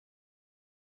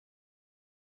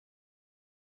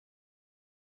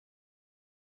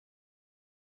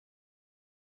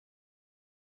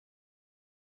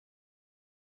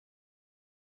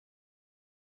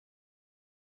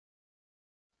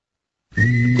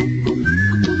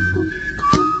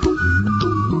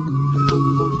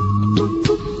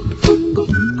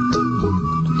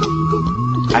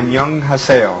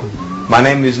Annyeonghaseyo. My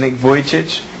name is Nick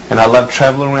Vujicic, and I love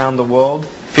traveling around the world,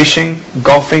 fishing,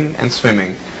 golfing, and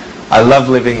swimming. I love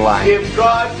living life. If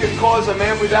God can cause a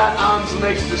man without arms and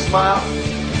legs to smile,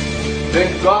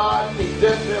 then God can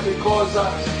definitely cause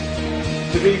us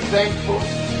to be thankful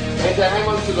and to hang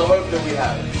on to the hope that we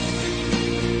have.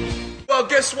 Well,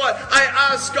 guess what? I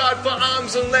asked God for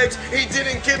arms and legs. He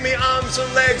didn't give me arms and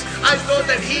legs. I thought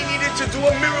that He needed to do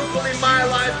a miracle in my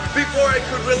life before I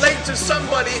could relate to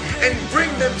somebody and bring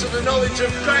them to the knowledge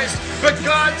of Christ. But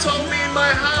God told me in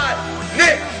my heart,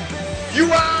 Nick,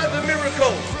 you are the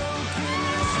miracle.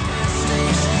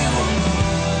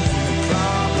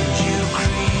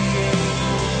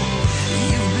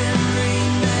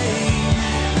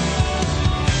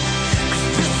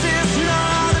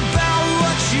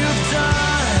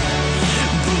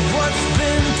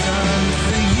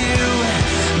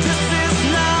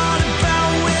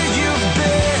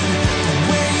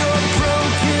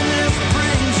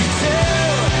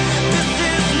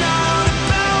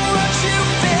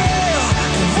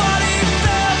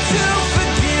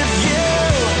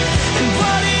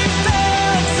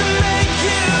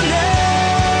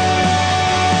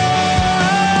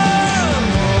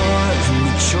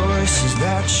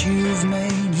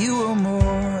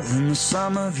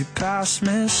 Some of your past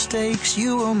mistakes,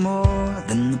 you are more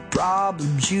than the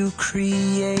problems you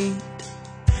create.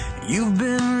 You've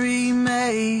been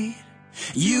remade.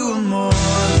 You are more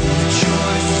than the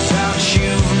choices that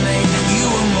you've made. You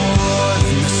are more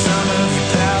than the sum of your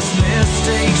past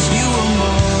mistakes. You are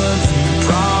more than the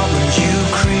problems you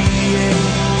create.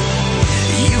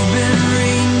 You've been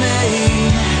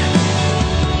remade.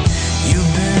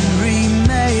 You've been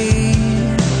remade.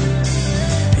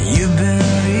 You've been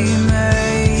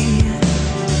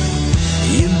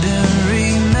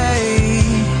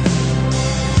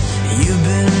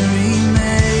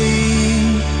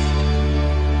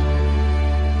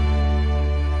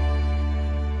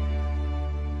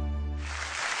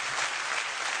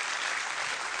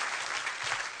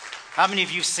How many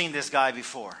of you have seen this guy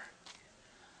before?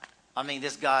 I mean,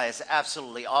 this guy is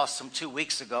absolutely awesome. 2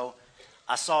 weeks ago,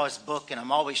 I saw his book, and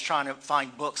I'm always trying to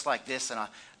find books like this, and I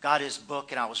got his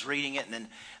book, and I was reading it, and then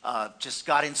just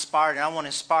got inspired, and I want to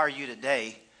inspire you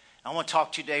today. I want to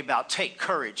talk to you today about take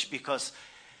courage, because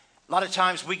a lot of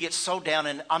times we get so down,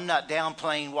 and I'm not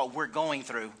downplaying what we're going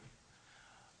through,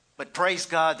 but praise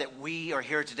God that we are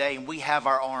here today, and we have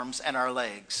our arms and our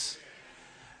legs.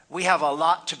 We have a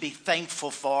lot to be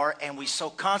thankful for, and we so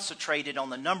concentrated on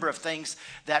the number of things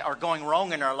that are going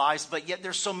wrong in our lives, but yet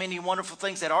there's so many wonderful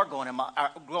things that are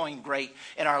going great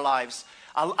in our lives.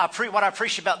 What I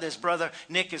appreciate about this brother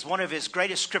Nick is one of his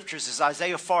greatest scriptures is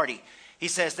Isaiah 40. He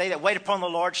says, "They that wait upon the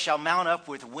Lord shall mount up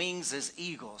with wings as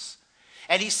eagles."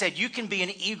 And he said, you can be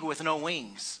an eagle with no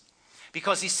wings,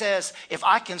 because he says, if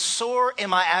I can soar in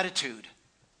my attitude,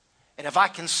 and if I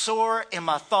can soar in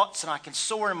my thoughts, and I can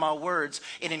soar in my words,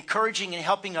 in encouraging and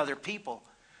helping other people,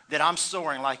 then I'm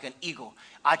soaring like an eagle.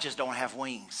 I just don't have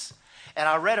wings. And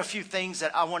I read a few things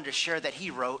that I wanted to share that he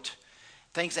wrote,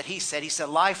 things that he said. He said,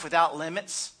 life without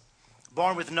limits,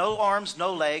 born with no arms,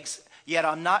 no legs, yet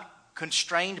I'm not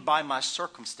constrained by my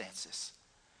circumstances.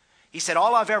 He said,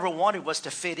 all I've ever wanted was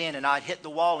to fit in, and I'd hit the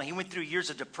wall. And he went through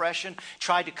years of depression,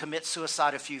 tried to commit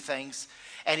suicide, a few things.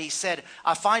 And he said,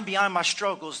 I find beyond my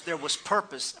struggles, there was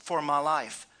purpose for my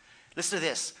life. Listen to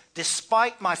this.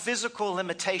 Despite my physical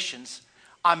limitations,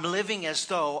 I'm living as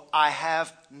though I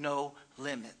have no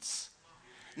limits.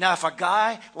 Now, if a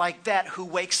guy like that who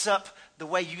wakes up the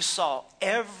way you saw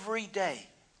every day.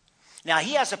 Now,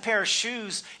 he has a pair of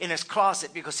shoes in his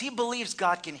closet because he believes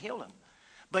God can heal him.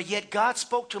 But yet God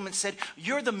spoke to him and said,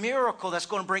 you're the miracle that's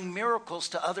going to bring miracles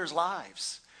to others'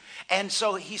 lives. And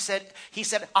so he said,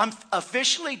 I'm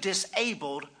officially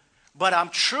disabled, but I'm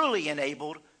truly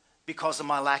enabled because of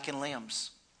my lacking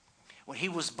limbs. When he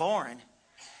was born,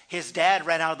 his dad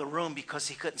ran out of the room because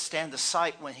he couldn't stand the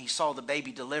sight when he saw the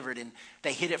baby delivered, and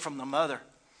they hid it from the mother.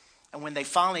 And when they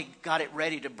finally got it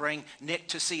ready to bring Nick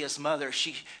to see his mother,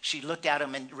 she looked at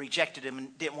him and rejected him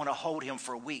and didn't want to hold him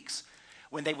for weeks.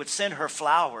 When they would send her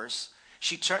flowers,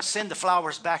 she'd send the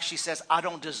flowers back. She says, I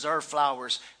don't deserve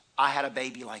flowers. I had a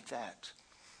baby like that.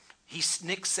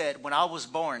 Nick said, when I was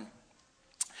born,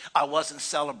 I wasn't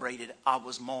celebrated. I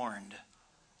was mourned.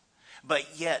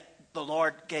 But yet the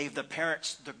Lord gave the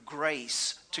parents the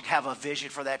grace to have a vision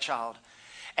for that child.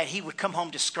 And he would come home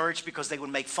discouraged because they would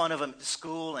make fun of him at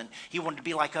school, and he wanted to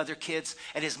be like other kids.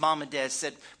 And his mom and dad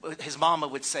said, his mama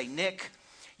would say, Nick,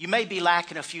 You may be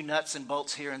lacking a few nuts and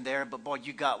bolts here and there, but boy,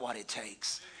 you got what it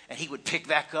takes. And he would pick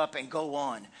back up and go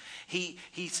on. He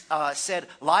said,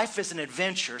 life is an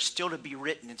adventure still to be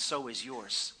written, and so is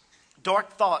yours.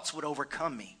 Dark thoughts would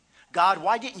overcome me. God,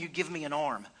 why didn't you give me an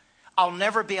arm? I'll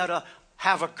never be able to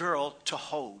have a girl to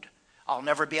hold. I'll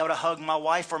never be able to hug my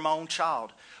wife or my own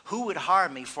child. Who would hire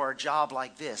me for a job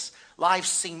like this? Life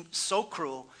seems so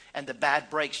cruel, and the bad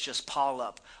breaks just pile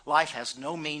up. Life has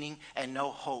no meaning and no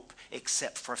hope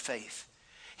except for faith.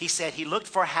 He said he looked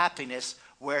for happiness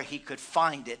where he could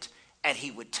find it, and he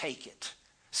would take it.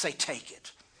 Say, take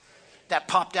it. That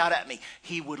popped out at me.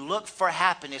 He would look for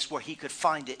happiness where he could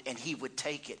find it, and he would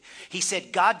take it. He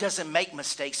said, God doesn't make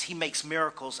mistakes. He makes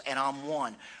miracles, and I'm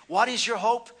one. What is your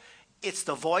hope? It's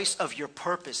the voice of your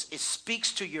purpose. It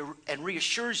speaks to you and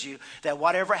reassures you that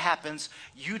whatever happens,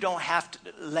 you don't have to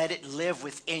let it live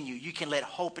within you. You can let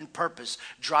hope and purpose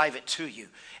drive it to you.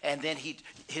 And then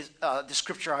the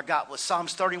scripture I got was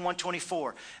Psalms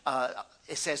 31:24.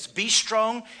 It says, be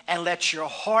strong and let your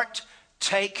heart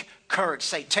take courage.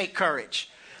 Say, take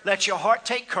courage. Let your heart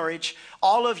take courage,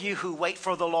 all of you who wait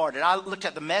for the Lord. And I looked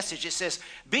at the message. It says,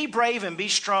 be brave and be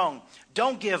strong.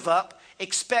 Don't give up.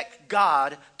 Expect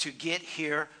God to get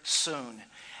here soon.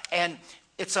 And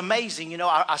it's amazing. You know,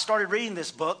 I started reading this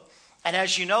book. And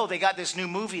as you know, they got this new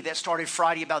movie that started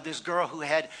Friday about this girl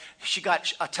she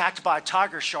got attacked by a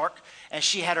tiger shark, and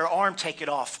she had her arm taken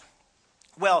off.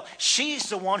 Well, she's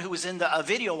the one who was in the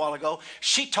video a while ago.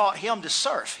 She taught him to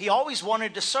surf. He always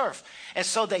wanted to surf. And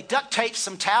so they duct taped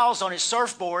some towels on his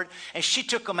surfboard, and she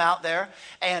took him out there.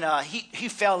 And he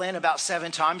fell in about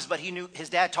 7 times, but he knew his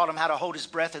dad taught him how to hold his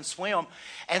breath and swim.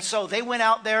 And so they went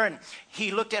out there, and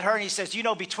he looked at her, and he says, you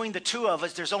know, between the two of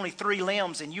us, there's only 3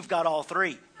 limbs, and you've got all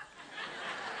 3.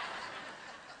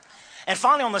 And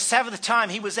finally, on the 7th time,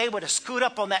 he was able to scoot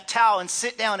up on that towel and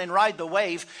sit down and ride the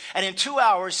wave. And in 2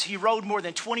 hours, he rode more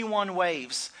than 21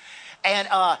 waves. And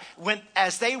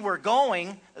as they were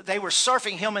going, they were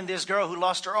surfing, him and this girl who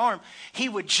lost her arm. He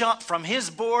would jump from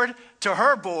his board to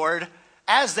her board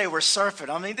as they were surfing.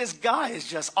 I mean, this guy is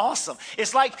just awesome.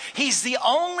 It's like he's the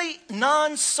only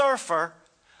non-surfer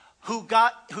who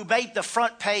made the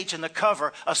front page and the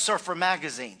cover of Surfer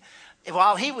magazine.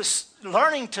 While he was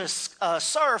learning to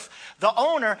surf, the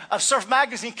owner of Surf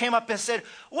magazine came up and said,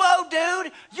 whoa,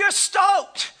 dude, you're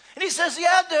stoked. And he says,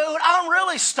 yeah, dude, I'm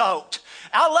really stoked.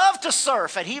 I love to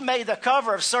surf. And he made the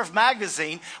cover of Surf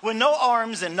magazine with no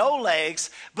arms and no legs.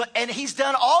 And he's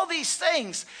done all these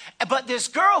things. But this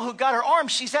girl who got her arm,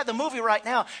 she's at the movie right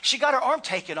now. She got her arm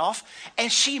taken off,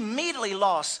 and she immediately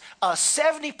lost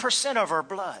 70% of her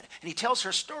blood. And he tells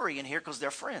her story in here because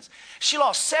they're friends. She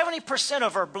lost 70%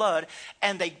 of her blood,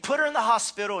 and they put her in the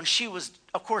hospital, and she was,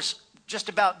 of course, just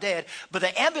about dead. But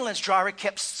the ambulance driver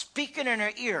kept speaking in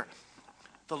her ear.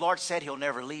 The Lord said he'll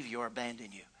never leave you or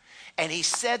abandon you. And he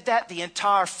said that the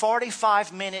entire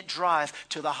 45-minute drive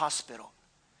to the hospital.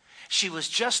 She was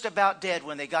just about dead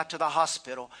when they got to the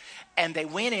hospital. And they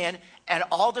went in, and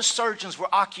all the surgeons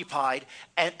were occupied,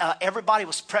 and everybody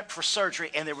was prepped for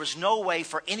surgery, and there was no way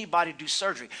for anybody to do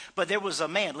surgery. But there was a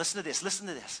man, listen to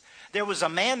this. There was a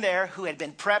man there who had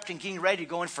been prepped and getting ready to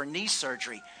go in for knee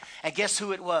surgery. And guess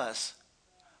who it was?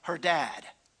 Her dad.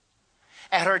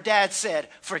 And her dad said,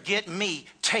 forget me,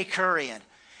 take her in.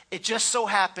 It just so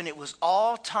happened it was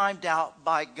all timed out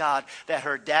by God that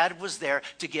her dad was there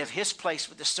to give his place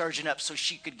with the surgeon up so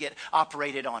she could get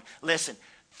operated on. Listen,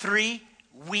 3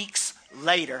 weeks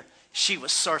later, she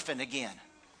was surfing again.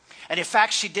 And in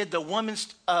fact, she did the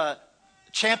women's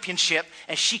championship,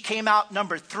 and she came out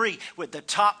number 3 with the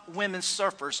top women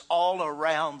surfers all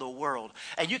around the world.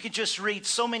 And you could just read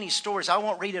so many stories. I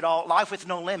won't read it all. Life with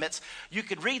No Limits. You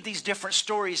could read these different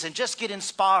stories and just get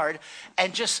inspired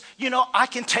and just, I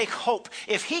can take hope.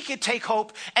 If he could take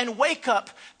hope and wake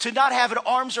up to not having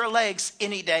arms or legs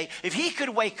any day, if he could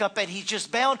wake up and he's just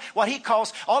bound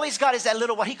all he's got is that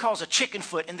little, what he calls a chicken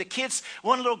foot. And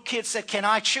one little kid said, can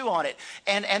I chew on it?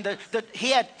 And he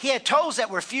had toes that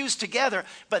were fused together,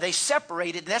 but they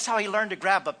separated. That's how he learned to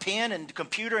grab a pen and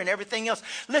computer and everything else.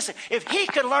 Listen, if he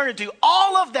could learn to do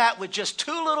all of that with just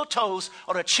 2 little toes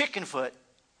on a chicken foot,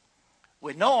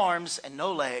 with no arms and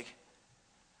no leg,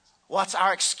 what's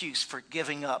our excuse for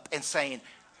giving up and saying,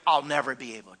 I'll never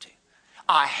be able to?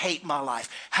 I hate my life.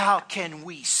 How can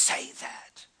we say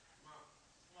that?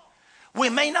 We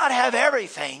may not have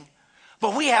everything,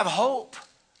 but we have hope.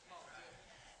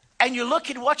 And you look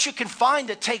at what you can find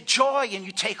to take joy and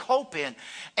you take hope in.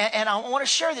 And I want to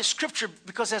share this scripture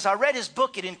because as I read his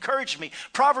book, it encouraged me.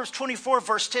 Proverbs 24,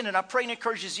 verse 10, and I pray it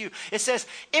encourages you. It says,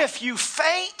 if you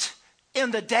faint in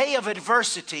the day of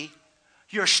adversity,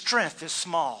 your strength is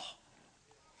small.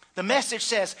 The Message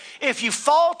says, if you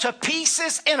fall to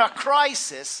pieces in a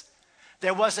crisis,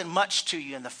 there wasn't much to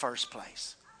you in the first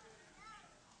place.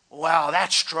 Wow,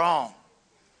 that's strong.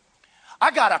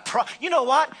 You know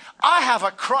what? I have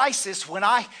a crisis when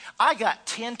I got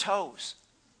 10 toes.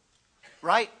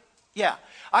 Right? Yeah,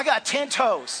 I got 10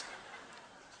 toes.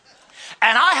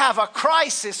 And I have a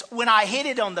crisis when I hit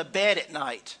it on the bed at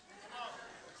night.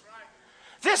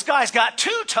 This guy's got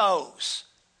 2 toes.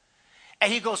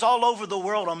 And he goes all over the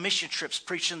world on mission trips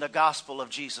preaching the gospel of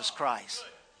Jesus Christ.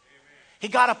 He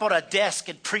got up on a desk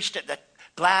and preached at the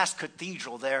Glass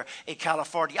Cathedral there in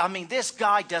California. I mean, this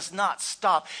guy does not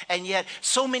stop. And yet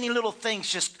so many little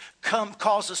things just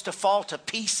cause us to fall to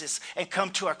pieces and come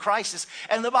to a crisis.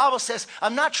 And the Bible says,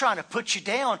 I'm not trying to put you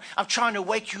down. I'm trying to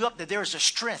wake you up that there is a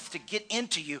strength to get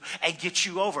into you and get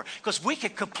you over. Because we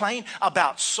could complain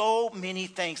about so many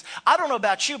things. I don't know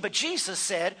about you, but Jesus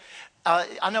said,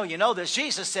 I know you know this,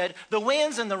 Jesus said, the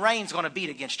winds and the rain's going to beat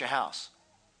against your house.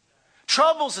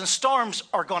 Troubles and storms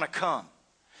are going to come.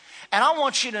 And I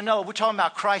want you to know, we're talking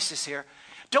about crisis here.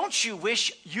 Don't you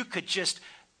wish you could just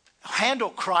handle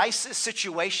crisis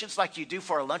situations like you do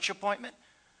for a lunch appointment?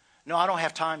 No, I don't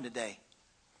have time today.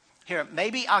 Here,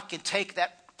 maybe I can take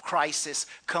that crisis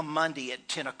come Monday at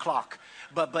 10 o'clock,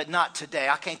 but not today.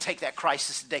 I can't take that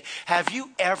crisis today. Have you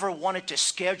ever wanted to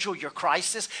schedule your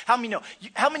crisis? How many know?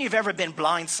 How many have ever been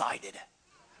blindsided?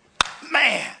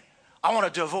 Man, I want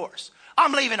a divorce.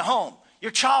 I'm leaving home. Your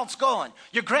child's gone.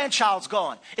 Your grandchild's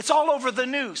gone. It's all over the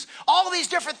news. All these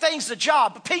different things, the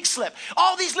job, a pink slip,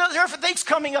 all these little different things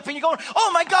coming up and you're going, oh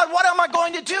my God, what am I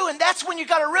going to do? And that's when you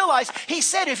got to realize, he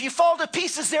said, if you fall to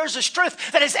pieces, there's a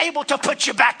strength that is able to put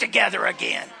you back together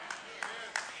again.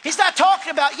 He's not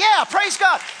talking about, yeah, praise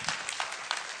God.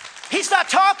 He's not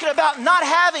talking about not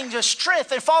having the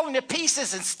strength and falling to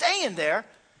pieces and staying there.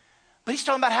 But he's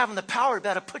talking about having the power to be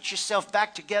able to put yourself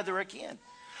back together again.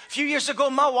 A few years ago,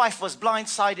 my wife was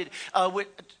blindsided with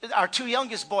our 2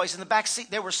 youngest boys in the back seat.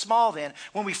 They were small then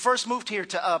when we first moved here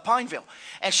to Pineville.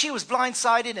 And she was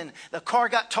blindsided and the car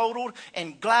got totaled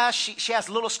and glass, she has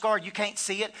a little scar, you can't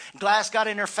see it. Glass got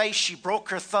in her face, she broke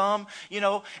her thumb, and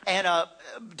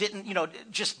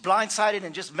just blindsided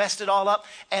and just messed it all up.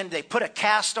 And they put a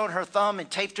cast on her thumb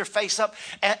and taped her face up.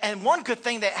 And one good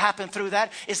thing that happened through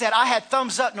that is that I had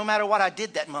thumbs up no matter what I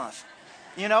did that month.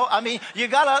 You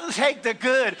got to take the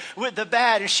good with the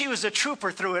bad. And she was a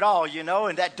trooper through it all,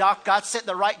 and that God sent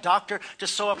the right doctor to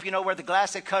sew up, where the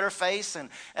glass had cut her face. And,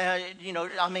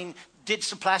 did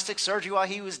some plastic surgery while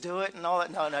he was doing it and all that.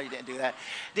 No, you didn't do that.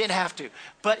 Didn't have to.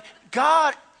 But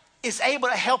God is able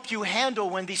to help you handle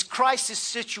when these crisis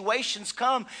situations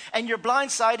come and you're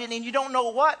blindsided and you don't know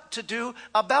what to do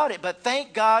about it. But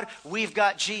thank God we've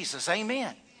got Jesus.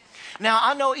 Amen. Now,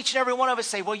 I know each and every one of us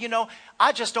say, well,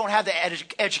 I just don't have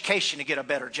the education to get a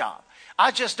better job.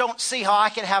 I just don't see how I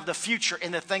can have the future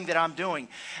in the thing that I'm doing.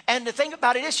 And the thing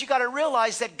about it is you got to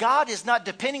realize that God is not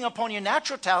depending upon your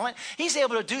natural talent. He's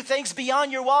able to do things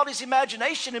beyond your wildest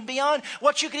imagination and beyond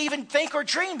what you could even think or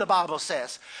dream, the Bible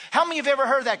says. How many have ever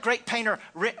heard of that great painter,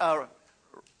 Rembrandt?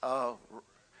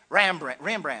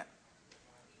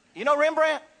 You know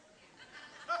Rembrandt?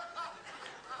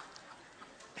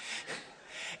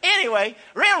 Anyway,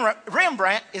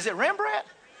 Rembrandt, is it Rembrandt?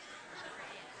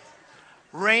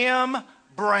 Rembrandt.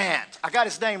 I got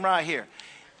his name right here.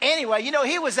 Anyway,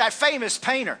 he was that famous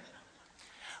painter.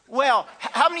 Well,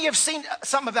 how many have seen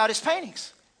something about his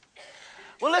paintings?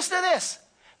 Well, listen to this.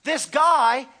 This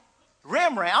guy,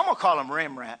 Rembrandt, I'm going to call him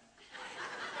Rembrandt.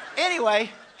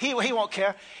 Anyway, he won't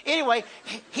care. Anyway,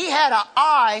 he had an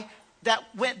eye that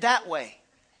went that way.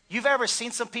 You've ever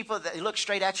seen some people that look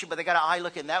straight at you, but they got an eye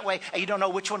looking that way, and you don't know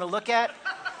which one to look at?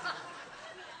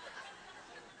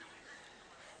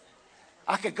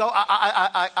 I could go.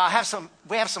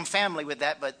 We have some family with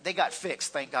that, but they got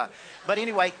fixed, thank God. But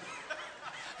anyway,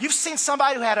 you've seen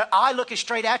somebody who had an eye looking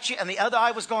straight at you, and the other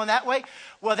eye was going that way?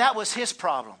 Well, that was his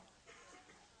problem.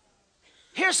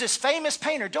 Here's this famous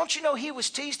painter. Don't you know he was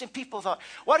teased, and people thought,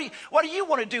 what do you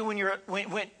want to do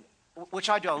which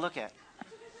eye do I look at?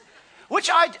 What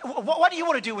do you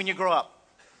want to do when you grow up?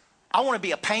 I want to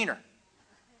be a painter.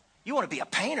 You want to be a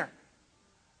painter?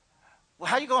 Well,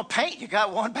 how are you going to paint? You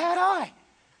got one bad eye.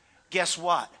 Guess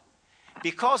what?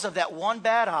 Because of that one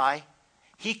bad eye,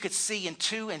 he could see in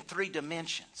 2 and 3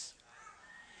 dimensions.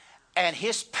 And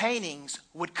his paintings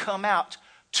would come out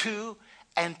 2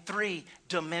 and 3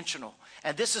 dimensional.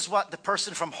 And this is what the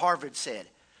person from Harvard said.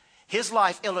 His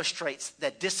life illustrates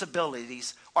that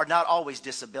disabilities are not always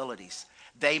disabilities.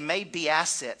 They may be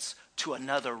assets to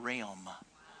another realm.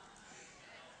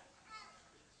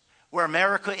 Where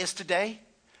America is today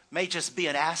may just be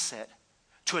an asset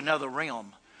to another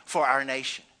realm for our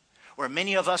nation. Where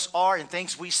many of us are and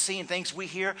things we see and things we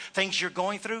hear, things you're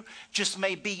going through, just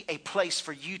may be a place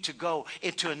for you to go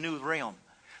into a new realm.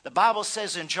 The Bible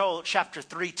says in Joel chapter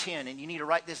 3:10, and you need to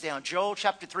write this down. Joel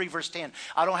chapter 3 verse 10.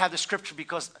 I don't have the scripture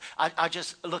because I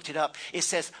just looked it up. It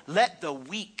says, let the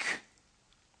weak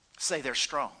say they're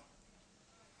strong.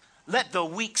 Let the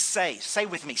weak say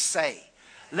with me, say.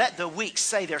 Let the weak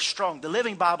say they're strong. The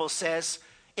Living Bible says,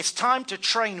 it's time to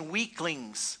train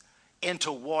weaklings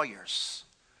into warriors.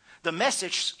 The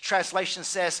Message translation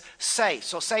says, say.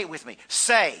 So say it with me.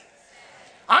 Say.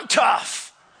 I'm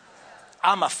tough.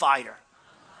 I'm a fighter.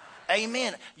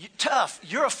 Amen. Tough.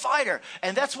 You're a fighter.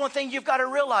 And that's one thing you've got to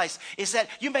realize is that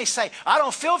you may say, I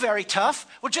don't feel very tough.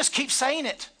 Well, just keep saying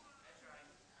it.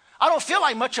 I don't feel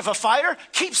like much of a fighter.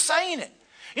 Keep saying it.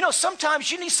 You know,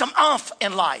 sometimes you need some oomph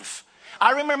in life.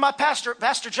 I remember my pastor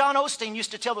John Osteen,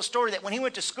 used to tell the story that when he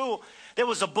went to school, there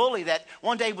was a bully that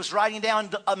one day was writing down,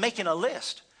 making a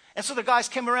list. And so the guys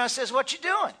came around and says, what you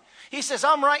doing? He says,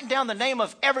 I'm writing down the name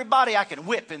of everybody I can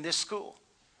whip in this school.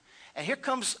 And here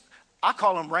comes, I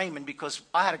call him Raymond because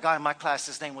I had a guy in my class,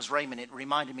 his name was Raymond. It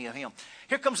reminded me of him.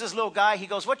 Here comes this little guy. He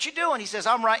goes, what you doing? He says,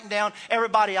 I'm writing down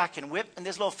everybody I can whip. And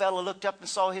this little fellow looked up and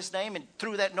saw his name and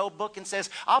threw that notebook and says,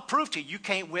 I'll prove to you, you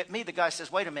can't whip me. The guy says,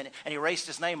 wait a minute. And he erased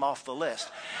his name off the list.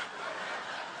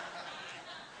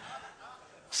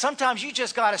 Sometimes you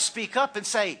just got to speak up and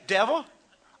say, devil,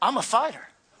 I'm a fighter.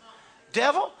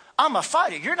 Devil, I'm a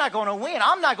fighter. You're not going to win.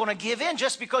 I'm not going to give in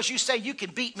just because you say you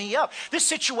can beat me up. This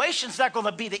situation's not going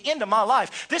to be the end of my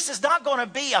life. This is not going to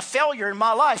be a failure in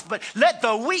my life. But let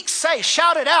the weak say,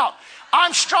 shout it out.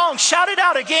 I'm strong. Shout it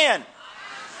out again.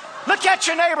 Look at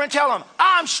your neighbor and tell them,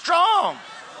 I'm strong.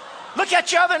 Look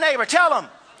at your other neighbor. Tell them,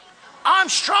 I'm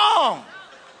strong.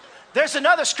 There's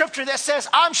another scripture that says,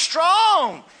 I'm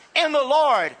strong in the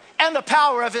Lord and the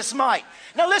power of his might.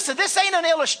 Now listen, this ain't an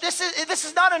illustration. This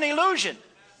is not an illusion.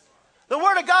 The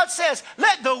word of God says,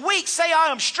 let the weak say I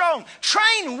am strong.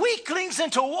 Train weaklings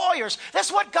into warriors.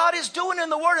 That's what God is doing in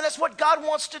the word, and that's what God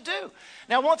wants to do.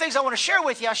 Now, one of the things I want to share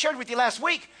with you, I shared with you last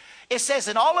week, it says,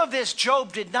 in all of this,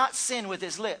 Job did not sin with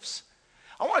his lips.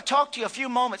 I want to talk to you a few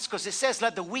moments because it says,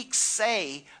 let the weak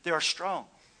say they are strong.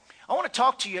 I want to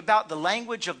talk to you about the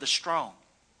language of the strong.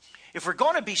 If we're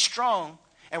going to be strong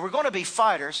and we're going to be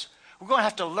fighters, we're going to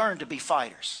have to learn to be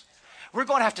fighters. We're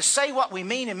going to have to say what we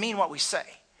mean and mean what we say.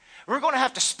 We're going to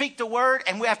have to speak the word,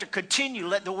 and we have to continue to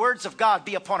let the words of God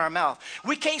be upon our mouth.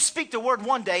 We can't speak the word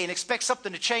one day and expect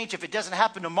something to change if it doesn't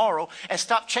happen tomorrow, and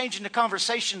stop changing the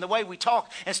conversation the way we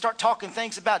talk and start talking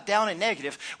things about down and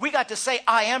negative. We got to say,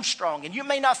 I am strong. And you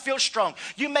may not feel strong.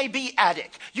 You may be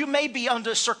addict. You may be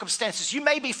under circumstances. You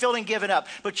may be feeling given up.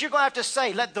 But you're going to have to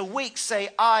say, let the weak say,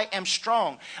 I am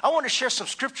strong. I want to share some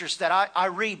scriptures that I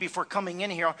read before coming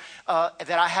in here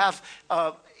that I have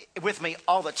with me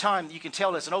all the time. You can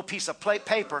tell it's an old piece of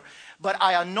paper, but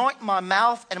I anoint my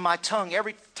mouth and my tongue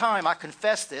every time I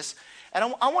confess this.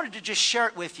 And I wanted to just share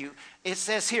it with you. It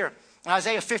says here,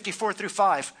 Isaiah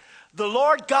 54:5, the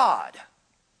Lord God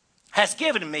has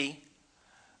given me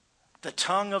the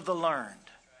tongue of the learned.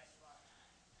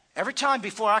 Every time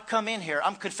before I come in here,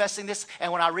 I'm confessing this.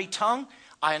 And when I read tongue,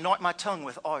 I anoint my tongue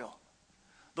with oil.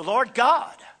 The Lord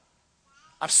God,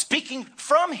 I'm speaking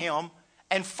from him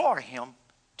and for him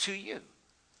to you.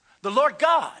 The Lord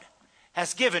God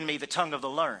has given me the tongue of the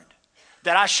learned,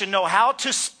 that I should know how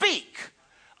to speak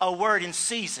a word in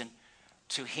season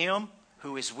to him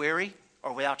who is weary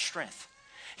or without strength.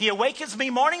 He awakens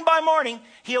me morning by morning.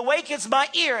 He awakens my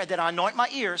ear, that I anoint my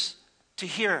ears to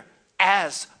hear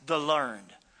as the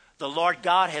learned. The Lord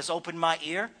God has opened my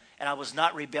ear, and I was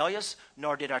not rebellious,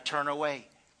 nor did I turn away.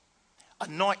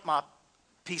 Anoint my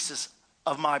pieces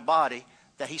of my body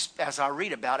that as I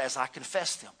read about, as I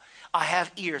confess them. I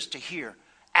have ears to hear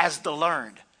as the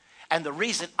learned. And the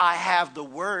reason I have the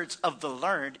words of the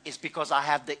learned is because I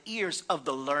have the ears of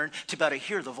the learned to better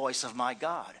hear the voice of my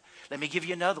God. Let me give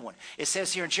you another one. It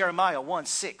says here in Jeremiah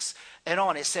 1:6 and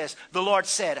on, it says, the Lord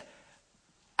said,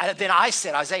 then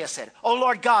Isaiah said, O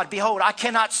Lord God, behold, I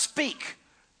cannot speak,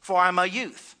 for I am a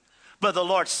youth. But the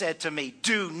Lord said to me,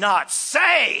 do not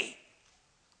say,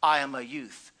 I am a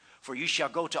youth. For you shall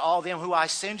go to all them who I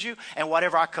send you, and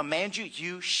whatever I command you,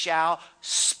 you shall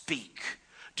speak.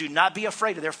 Do not be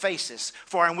afraid of their faces,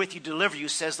 for I am with you to deliver you,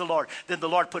 says the Lord. Then the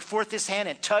Lord put forth his hand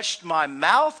and touched my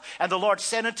mouth, and the Lord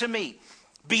said unto me,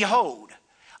 behold,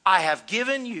 I have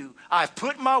given you, I've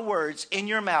put my words in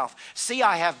your mouth. See,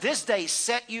 I have this day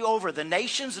set you over the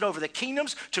nations and over the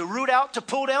kingdoms, to root out, to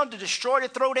pull down, to destroy, to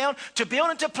throw down, to build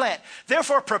and to plant.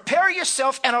 Therefore, prepare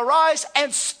yourself and arise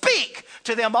and speak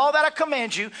to them all that I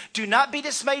command you. Do not be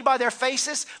dismayed by their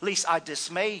faces, lest I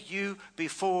dismay you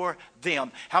before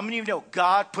them. How many of you know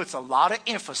God puts a lot of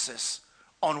emphasis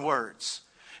on words?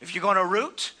 If you're going to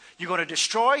root, you're going to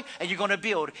destroy, and you're going to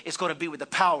build, it's going to be with the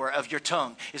power of your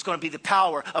tongue. It's going to be the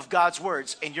power of God's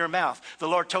words in your mouth. The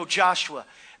Lord told Joshua,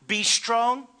 be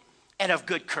strong and of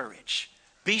good courage.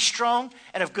 Be strong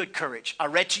and of good courage. I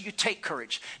read to you, take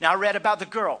courage. Now I read about the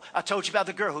girl. I told you about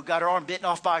the girl who got her arm bitten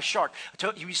off by a shark. I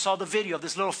told you, you saw the video of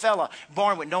this little fella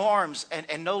born with no arms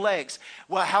and no legs.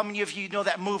 Well, how many of you know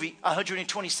that movie,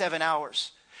 127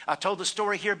 Hours? I told the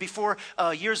story here before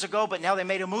years ago, but now they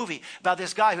made a movie about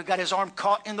this guy who got his arm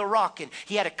caught in the rock, and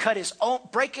he had to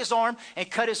break his arm and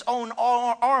cut his own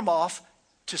arm off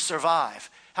to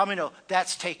survive. How many know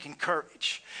that's taking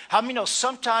courage? How many know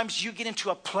sometimes you get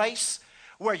into a place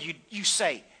where you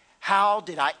say, how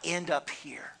did I end up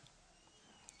here?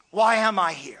 Why am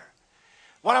I here?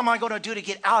 What am I going to do to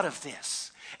get out of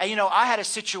this? And you know, I had a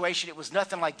situation, it was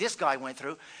nothing like this guy went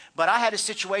through, but I had a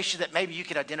situation that maybe you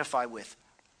could identify with.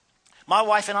 My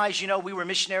wife and I, as you know, we were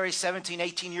missionaries, 17,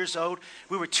 18 years old.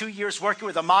 We were 2 years working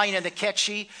with the Mayan and the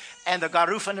Quechua and the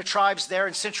Garifuna tribes there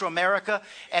in Central America,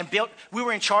 and we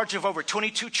were in charge of over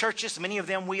 22 churches. Many of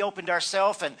them we opened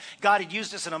ourselves, and God had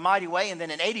used us in a mighty way. And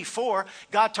then in 84,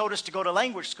 God told us to go to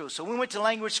language school. So we went to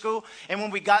language school, and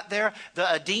when we got there,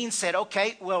 the dean said,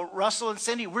 okay, well, Russell and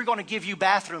Cindy, we're going to give you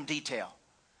bathroom detail.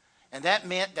 And that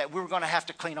meant that we were going to have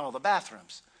to clean all the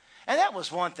bathrooms. And that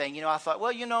was one thing, you know, I thought,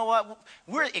 well, you know what?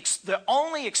 We're the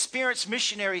only experienced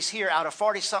missionaries here out of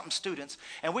 40-something students,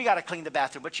 and we got to clean the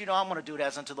bathroom. But, you know, I'm going to do it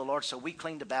as unto the Lord, so we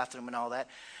cleaned the bathroom and all that.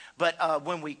 But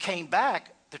when we came back,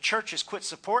 the churches quit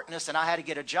supporting us, and I had to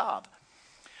get a job.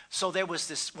 So there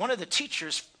was one of the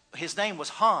teachers, his name was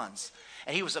Hans,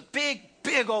 and he was a big,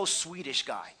 big old Swedish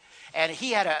guy. And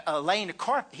he had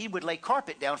he would lay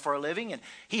carpet down for a living, and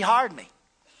he hired me.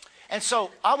 And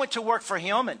so I went to work for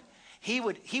him, and he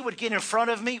would get in front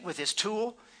of me with his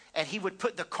tool, and he would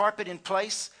put the carpet in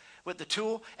place with the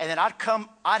tool, and then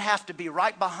I'd have to be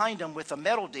right behind him with a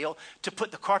metal deal to put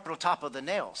the carpet on top of the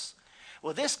nails.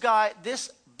 Well, this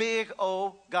big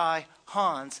old guy,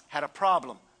 Hans, had a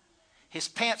problem. His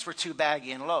pants were too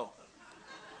baggy and low.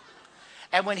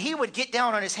 And when he would get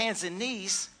down on his hands and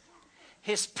knees,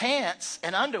 his pants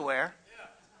and underwear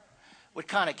would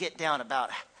kind of get down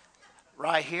about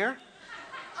right here.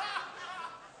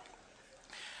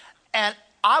 And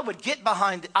I would get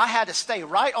behind, I had to stay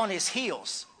right on his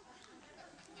heels.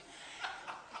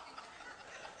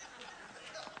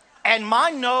 And my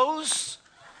nose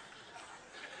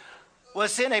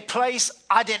was in a place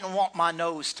I didn't want my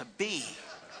nose to be.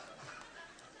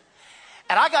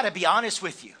 And I got to be honest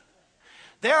with you.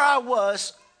 There I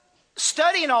was,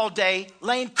 studying all day,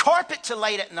 laying carpet till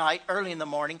late at night, early in the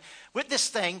morning, with this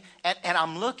thing, and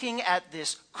I'm looking at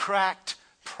this cracked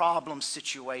problem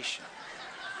situation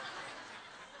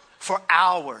for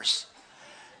hours.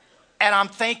 And I'm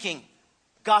thinking,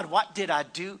 God, what did I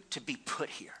do to be put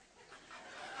here?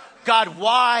 God,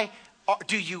 why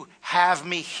do you have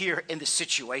me here in this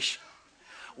situation?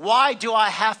 Why do I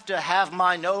have to have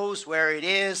my nose where it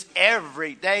is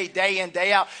every day, day in,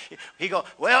 day out? He goes,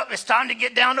 well, it's time to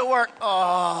get down to work.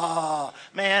 Oh,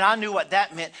 man, I knew what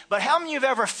that meant. But how many of you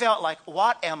have ever felt like,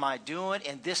 what am I doing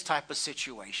in this type of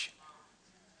situation?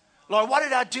 Lord, what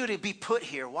did I do to be put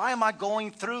here? Why am I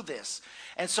going through this?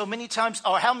 And so many times,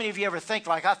 or how many of you ever think,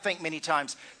 like I think many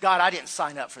times, God, I didn't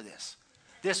sign up for this.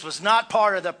 This was not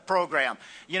part of the program.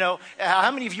 You know, how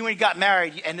many of you, when you got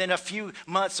married, and then a few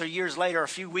months or years later, a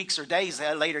few weeks or days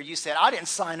later, you said, I didn't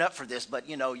sign up for this, but,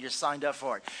 you know, you're signed up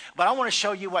for it. But I want to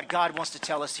show you what God wants to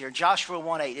tell us here. Joshua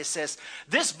 1:8, it says,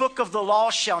 this book of the law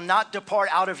shall not depart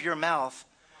out of your mouth,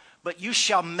 but you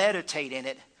shall meditate in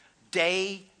it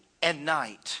day and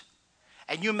night.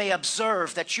 And you may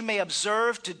observe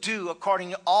to do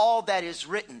according to all that is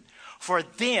written. For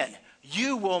then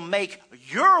you will make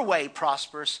your way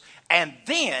prosperous, and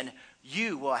then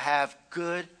you will have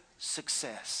good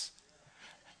success.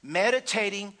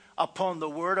 Meditating upon the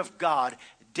word of God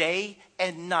day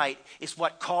and night is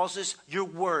what causes your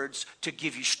words to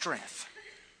give you strength.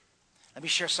 Let me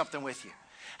share something with you.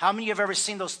 How many of you have ever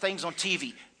seen those things on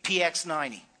TV,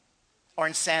 PX90 or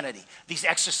Insanity, these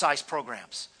exercise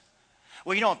programs?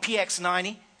 Well, you know, on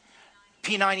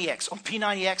P90X, on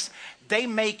P90X, they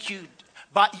make you,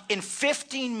 in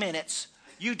 15 minutes,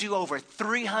 you do over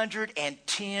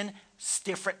 310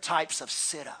 different types of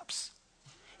sit-ups.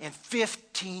 In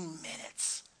 15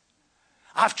 minutes.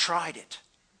 I've tried it.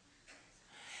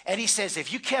 And he says,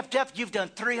 if you kept up, you've done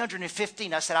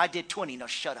 315. I said, I did 20. No,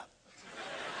 shut up.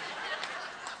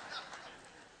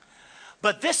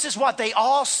 But this is what they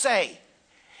all say.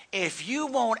 If you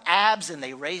want abs, and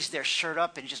they raise their shirt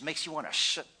up and it just makes you want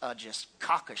to just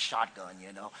cock a shotgun,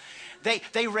 you know.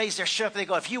 They raise their shirt up and they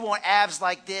go, if you want abs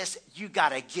like this, you got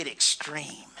to get extreme.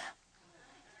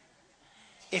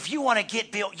 If you want to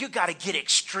get built, you got to get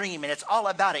extreme. And it's all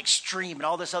about extreme and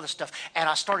all this other stuff. And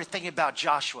I started thinking about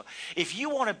Joshua. If you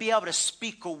want to be able to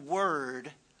speak a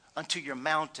word unto your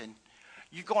mountain,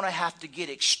 you're going to have to get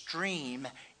extreme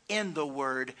in the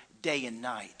word day and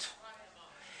night.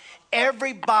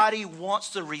 Everybody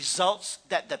wants the results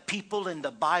that the people in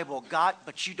the Bible got,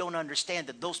 but you don't understand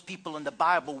that those people in the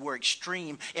Bible were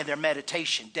extreme in their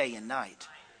meditation day and night.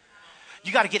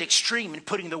 You got to get extreme in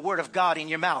putting the word of God in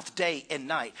your mouth day and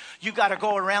night. You got to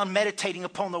go around meditating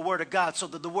upon the word of God so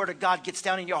that the word of God gets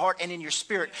down in your heart and in your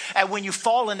spirit. And when you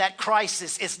fall in that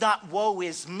crisis, it's not woe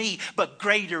is me, but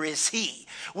greater is he.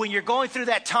 When you're going through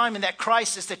that time in that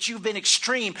crisis that you've been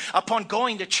extreme upon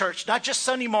going to church, not just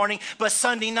Sunday morning, but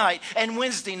Sunday night and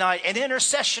Wednesday night and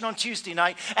intercession on Tuesday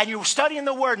night. And you're studying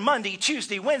the word Monday,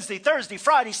 Tuesday, Wednesday, Thursday,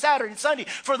 Friday, Saturday, and Sunday.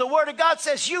 For the word of God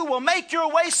says you will make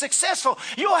your way successful.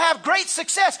 You'll have great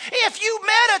success if you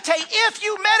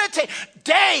meditate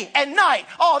day and night.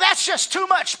 Oh, that's just too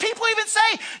much. People even say,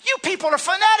 you people are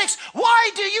fanatics.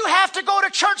 Why do you have to go to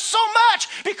church so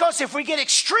much? Because if we get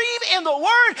extreme in the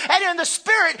word and in the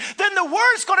spirit, then the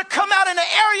word's going to come out in the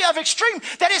area of extreme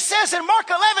that it says in Mark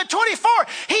 11:24,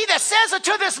 he that says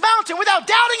unto this mountain without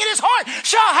doubting in his heart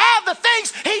shall have the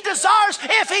things he desires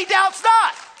if he doubts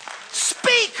not.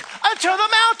 Speak unto the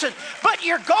mountain. But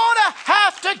you're going to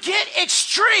have to get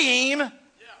extreme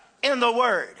in the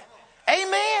word.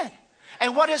 Amen.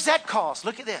 And what does that cause?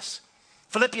 Look at this.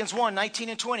 Philippians 1:19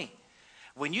 and 20.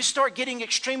 When you start getting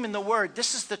extreme in the word,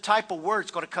 this is the type of word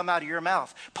that's going to come out of your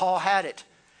mouth. Paul had it.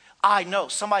 I know.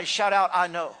 Somebody shout out, I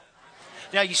know.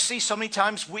 Now you see, so many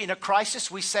times in a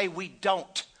crisis, we say we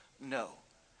don't know.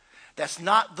 That's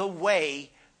not the way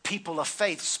people of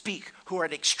faith speak who are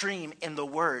at extreme in the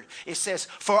word. It says,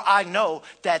 for I know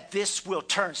that this will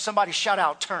turn. Somebody shout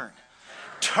out, turn.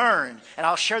 Turn, and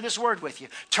I'll share this word with you.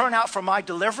 Turn out for my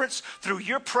deliverance through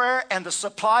your prayer and the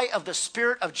supply of the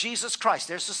Spirit of Jesus Christ.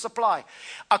 There's the supply.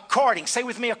 According, say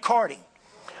with me, according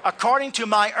to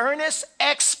my earnest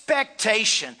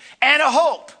expectation and a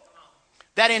hope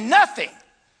that in nothing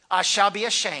I shall be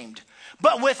ashamed,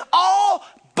 but with all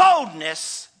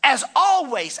boldness, as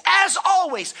always,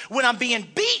 when I'm being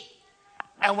beat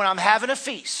and when I'm having a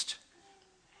feast.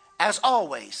 As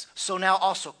always, so now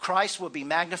also Christ will be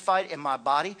magnified in my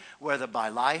body, whether by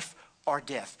life or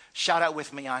death. Shout out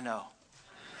with me, I know.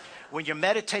 When you're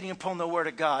meditating upon the word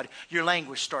of God, your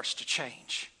language starts to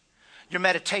change. Your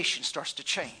meditation starts to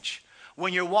change.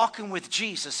 When you're walking with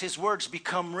Jesus, his words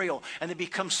become real, and they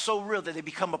become so real that they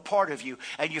become a part of you.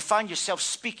 And you find yourself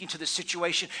speaking to the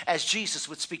situation as Jesus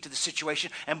would speak to the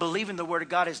situation, and believing the word of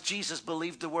God as Jesus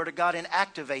believed the word of God and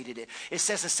activated it. It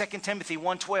says in 2 Timothy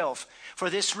 1:12, for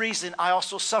this reason I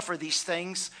also suffer these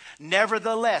things.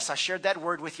 Nevertheless, I shared that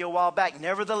word with you a while back.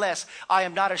 Nevertheless, I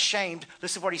am not ashamed.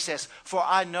 Listen to what he says. For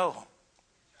I know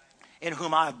in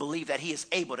whom I believe that he is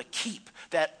able to keep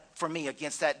that for me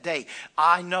against that day.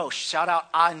 I know. Shout out,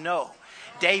 I know.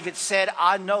 David said,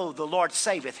 I know the Lord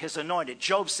saveth his anointed.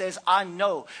 Job says, I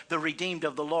know the redeemed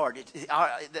of the Lord.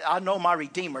 I know my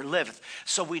Redeemer liveth.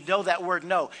 So we know that word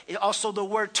know. Also the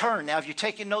word turn. Now if you're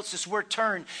taking notes, this word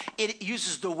turn, it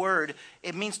uses the word,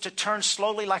 it means to turn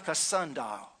slowly like a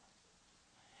sundial.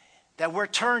 That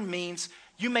word turn means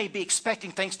you may be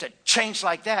expecting things to change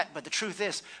like that, but the truth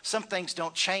is some things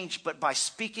don't change, but by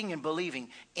speaking and believing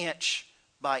inch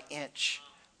by inch,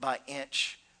 by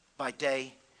inch, by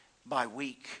day, by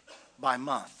week, by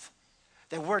month.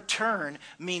 The word turn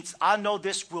means I know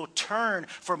this will turn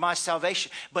for my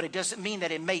salvation, but it doesn't mean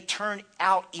that it may turn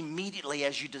out immediately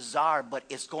as you desire, but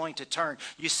it's going to turn.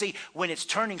 You see, when it's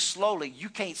turning slowly, you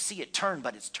can't see it turn,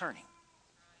 but it's turning.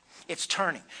 It's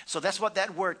turning. So that's what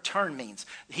that word turn means.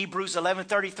 Hebrews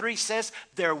 11:33 says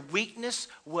their weakness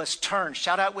was turned.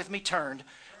 Shout out with me, turned.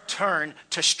 Turn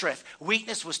to strength.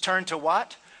 Weakness was turned to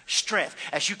what? Strength.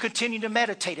 As you continue to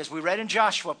meditate, as we read in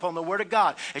Joshua, upon the word of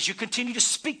God, as you continue to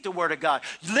speak the word of God,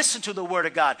 listen to the word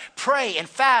of God, pray and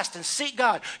fast and seek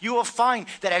God, you will find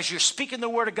that as you're speaking the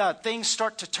word of God, things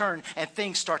start to turn and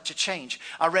things start to change.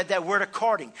 I read that word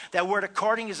according. That word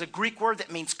according is a Greek word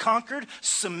that means conquered,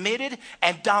 submitted,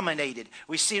 and dominated.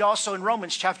 We see it also in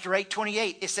Romans chapter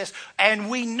 8:28. It says, and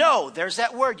we know, there's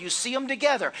that word, you see them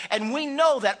together, and we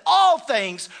know that all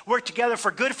things work together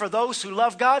for good for those who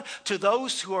love God, to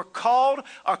those who are are called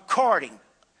according,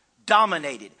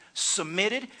 dominated,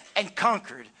 submitted, and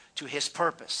conquered to his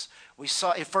purpose. We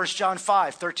saw in 1 John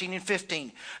 5, 13 and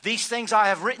 15. These things I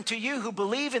have written to you who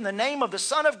believe in the name of the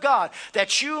Son of God,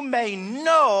 that you may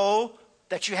know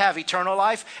that you have eternal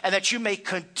life, and that you may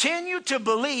continue to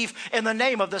believe in the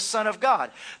name of the Son of God.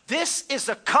 This is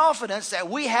the confidence that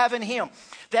we have in him,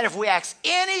 that if we ask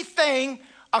anything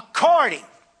according,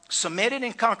 submitted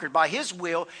and conquered by his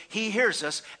will, he hears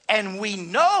us, and we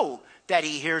know that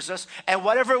he hears us, and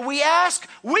whatever we ask,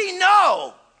 we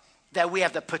know that we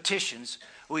have the petitions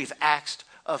we've asked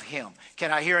of him.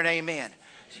 Can I hear an amen?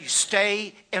 You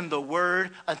stay in the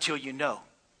word until you know.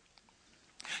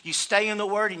 You stay in the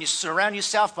word and you surround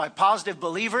yourself by positive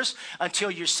believers until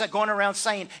you're going around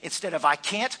saying, instead of I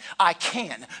can't, I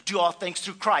can do all things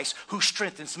through Christ who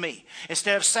strengthens me.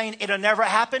 Instead of saying it'll never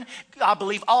happen, I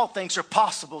believe all things are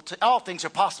possible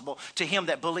to him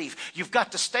that believe. You've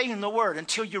got to stay in the word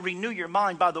until you renew your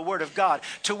mind by the word of God,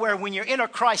 to where when you're in a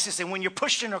crisis and when you're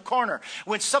pushed in a corner,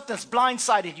 when something's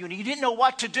blindsided you and you didn't know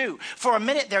what to do, for a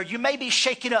minute there you may be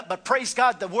shaken up, but praise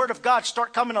God, the word of God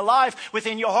start coming alive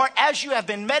within your heart as you have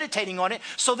been meditating on it,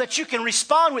 so that you can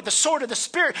respond with the sword of the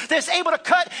Spirit that is able to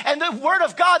cut, and the word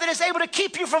of God that is able to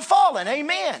keep you from falling.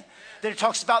 Amen. Then it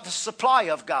talks about the supply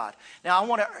of God. Now I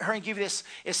want to hurry and give you this.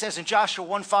 It says in Joshua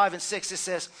 1, 5 and 6, it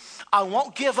says, I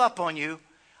won't give up on you.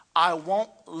 I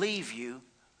won't leave you.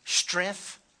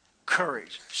 Strength,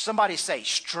 courage. Somebody say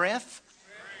strength,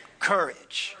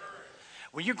 courage.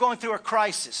 When you're going through a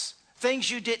crisis, things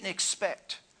you didn't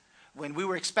expect. When we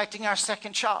were expecting our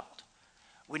second child,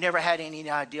 we never had any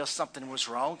idea something was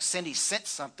wrong. Cindy sent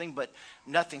something, but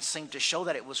nothing seemed to show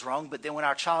that it was wrong. But then when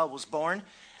our child was born,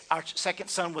 our second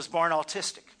son was born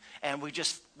autistic. And we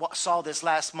just saw this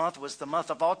last month was the month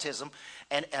of autism.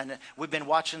 And we've been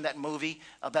watching that movie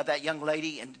about that young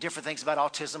lady and different things about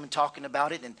autism and talking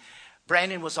about it. And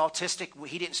Brandon was autistic.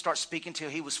 He didn't start speaking till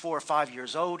he was 4 or 5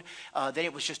 years old. Then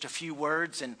it was just a few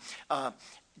words and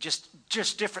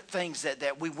just different things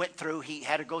that we went through. He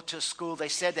had to go to school. They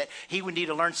said that he would need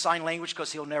to learn sign language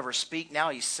because he'll never speak.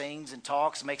 Now he sings and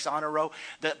talks, makes honor roll.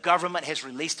 The government has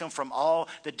released him from all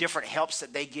the different helps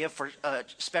that they give for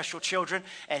special children,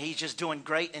 and he's just doing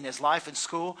great in his life in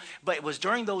school. But it was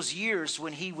during those years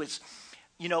when he was,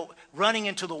 running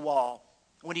into the wall,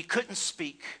 when he couldn't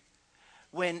speak,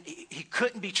 when he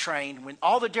couldn't be trained, when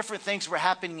all the different things were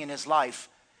happening in his life,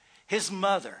 his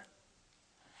mother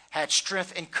had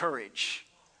strength and courage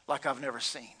like I've never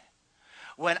seen.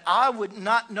 When I would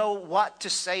not know what to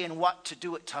say and what to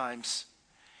do at times,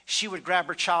 she would grab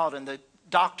her child and the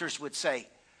doctors would say,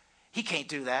 he can't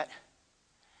do that.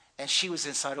 And she was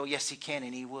inside, oh yes he can,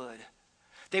 and he would.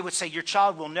 They would say, your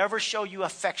child will never show you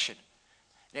affection.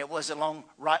 And it wasn't long,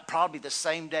 probably the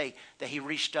same day that he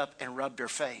reached up and rubbed her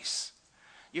face.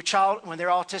 Your child, when they're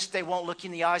autistic, they won't look you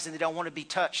in the eyes and they don't want to be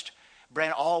touched.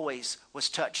 Brandon always was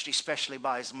touched, especially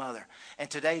by his mother. And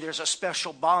today there's a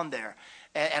special bond there.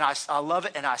 And I love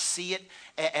it and I see it.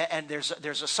 And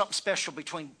there's something special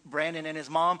between Brandon and his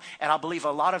mom. And I believe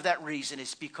a lot of that reason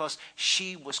is because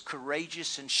she was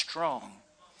courageous and strong.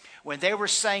 When they were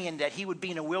saying that he would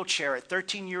be in a wheelchair at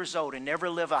 13 years old and never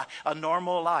live a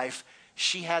normal life,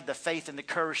 she had the faith and the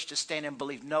courage to stand and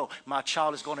believe, no, my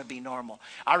child is going to be normal.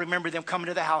 I remember them coming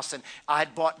to the house, and I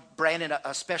had bought Brandon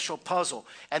a special puzzle.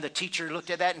 And the teacher looked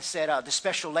at that and said, the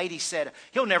special lady said,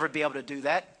 he'll never be able to do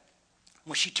that.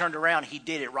 When she turned around, he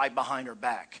did it right behind her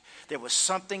back. There was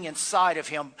something inside of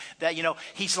him that,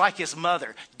 he's like his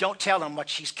mother. Don't tell him what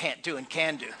she can't do and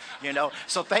can do,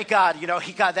 So thank God,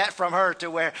 he got that from her to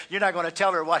where you're not going to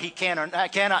tell her what he can or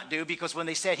cannot do, because when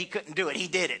they said he couldn't do it, he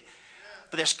did it.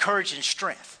 But there's courage and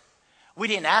strength. We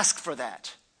didn't ask for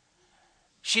that.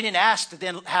 She didn't ask to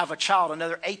then have a child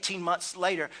another 18 months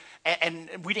later, and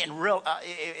we didn't realize,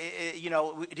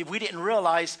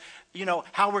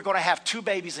 how we're going to have 2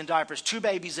 babies in diapers, 2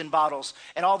 babies in bottles,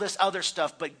 and all this other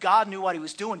stuff. But God knew what he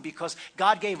was doing, because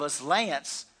God gave us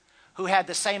Lance, who had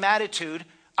the same attitude.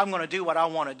 I'm going to do what I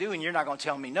want to do, and you're not going to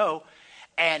tell me no.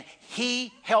 And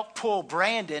he helped pull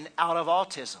Brandon out of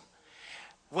autism.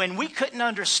 When we couldn't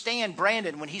understand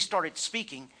Brandon when he started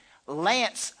speaking,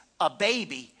 Lance, a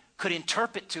baby, could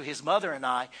interpret to his mother and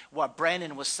I what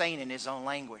Brandon was saying in his own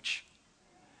language.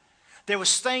 There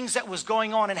was things that was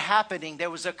going on and happening. There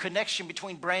was a connection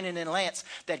between Brandon and Lance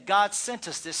that God sent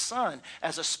us this son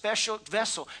as a special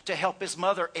vessel to help his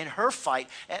mother in her fight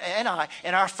and I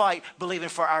in our fight believing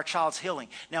for our child's healing.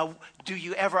 Now, do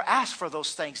you ever ask for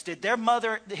those things? Did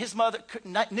his mother,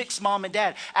 Nick's mom and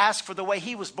dad, ask for the way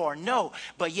he was born? No,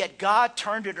 but yet God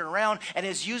turned it around and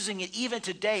is using it even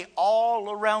today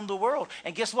all around the world.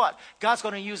 And guess what? God's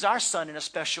going to use our son in a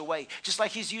special way, just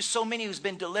like he's used so many who's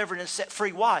been delivered and set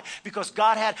free. Why? Because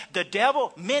God had, the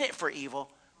devil meant it for evil,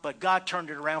 but God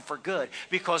turned it around for good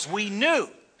because we knew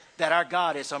that our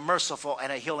God is a merciful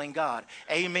and a healing God.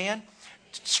 Amen.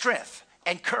 Strength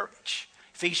and courage.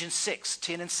 Ephesians 6,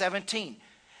 10 and 17.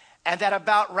 And that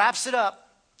about wraps it up.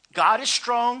 God is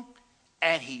strong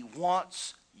and he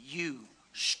wants you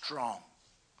strong.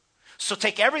 So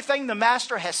take everything the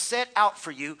master has set out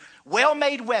for you,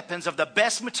 well-made weapons of the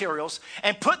best materials,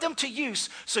 and put them to use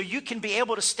so you can be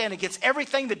able to stand against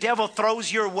everything the devil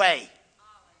throws your way.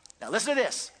 Now listen to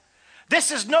this.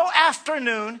 This is no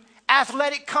afternoon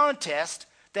athletic contest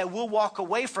that we'll walk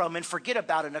away from and forget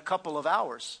about in a couple of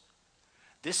hours.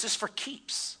 This is for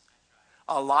keeps.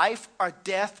 A life or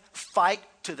death fight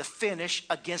to the finish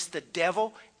against the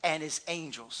devil and his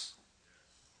angels.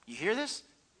 You hear this?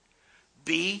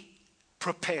 Be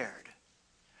prepared.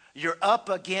 You're up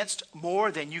against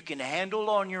more than you can handle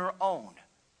on your own.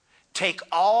 Take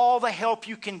all the help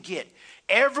you can get.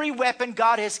 Every weapon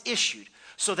God has issued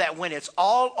so that when it's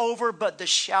all over but the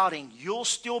shouting, you'll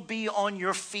still be on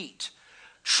your feet.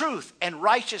 Truth and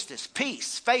righteousness,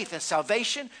 peace, faith, and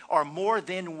salvation are more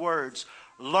than words.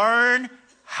 Learn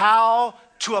how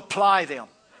to apply them.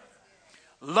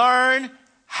 Learn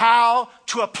how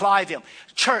to apply them.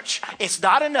 Church, it's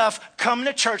not enough coming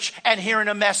to church and hearing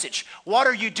a message. What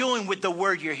are you doing with the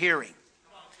word you're hearing?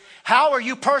 How are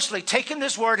you personally taking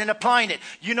this word and applying it?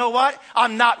 You know what?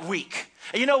 I'm not weak.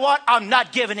 And you know what? I'm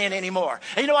not giving in anymore.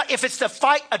 And you know what? If it's the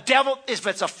fight the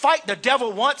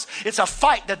devil wants, it's a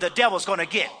fight that the devil's going to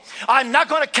get. I'm not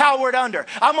going to cower under.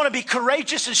 I'm going to be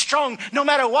courageous and strong no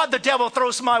matter what the devil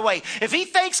throws my way. If he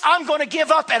thinks I'm going to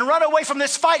give up and run away from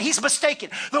this fight, he's mistaken.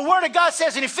 The word of God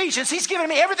says in Ephesians, he's given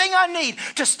me everything I need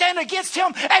to stand against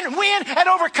him and win and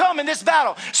overcome in this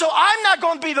battle. So I'm not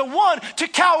going to be the one to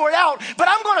cower out, but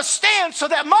I'm going to stand so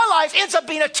that my life ends up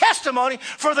being a testimony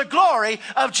for the glory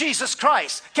of Jesus Christ.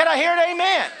 Can I hear an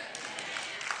amen?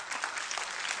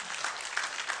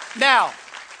 Now,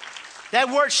 that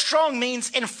word strong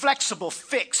means inflexible,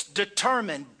 fixed,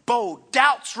 determined, bold,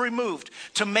 doubts removed,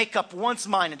 to make up one's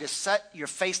mind and to set your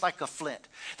face like a flint.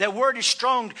 That word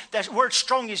strong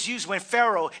is used when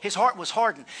Pharaoh, his heart was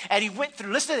hardened. And he went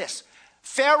through, listen to this.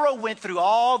 Pharaoh went through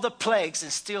all the plagues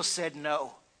and still said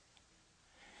no.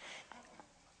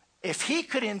 If he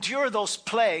could endure those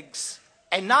plagues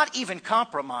and not even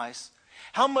compromise,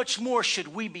 how much more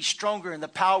should we be stronger in the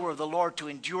power of the Lord to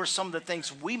endure some of the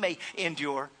things we may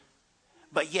endure,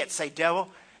 but yet say, devil,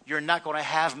 you're not going to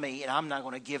have me, and I'm not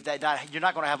going to give that. You're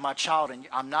not going to have my child, and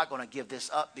I'm not going to give this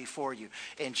up before you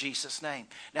in Jesus' name.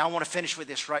 Now, I want to finish with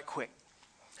this right quick.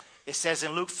 It says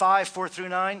in Luke 5, 4 through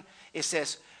 9, it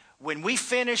says, when he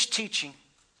finished teaching,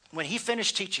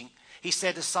 he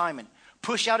said to Simon,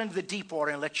 push out into the deep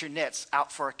water and let your nets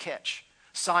out for a catch.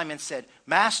 Simon said,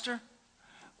 Master,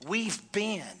 we've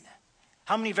been.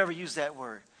 How many have ever used that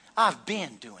word? I've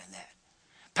been doing that.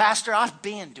 Pastor, I've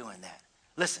been doing that.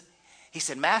 Listen, he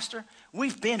said, Master,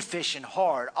 we've been fishing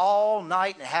hard all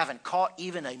night and haven't caught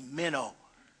even a minnow.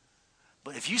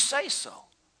 But if you say so,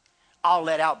 I'll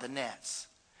let out the nets.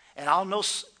 And I'll know.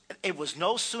 It was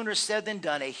no sooner said than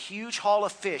done. A huge haul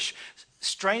of fish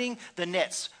straining the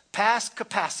nets past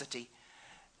capacity.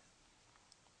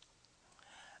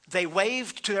 They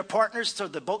waved to their partners for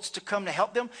the boats to come to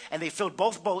help them, and they filled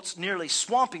both boats, nearly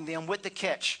swamping them with the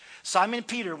catch. Simon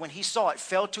Peter, when he saw it,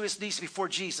 fell to his knees before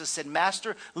Jesus, said,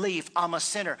 Master, leave, I'm a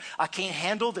sinner. I can't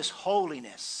handle this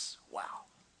holiness. Wow.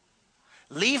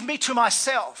 Leave me to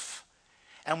myself.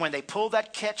 And when they pulled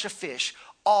that catch of fish,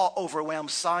 awe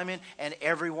overwhelmed Simon and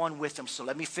everyone with him. So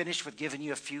let me finish with giving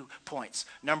you a few points.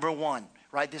 Number one,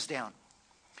 write this down.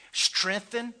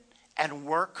 Strengthen and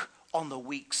work on the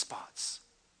weak spots.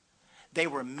 They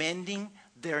were mending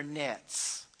their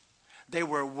nets. They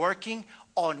were working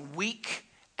on weak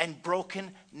and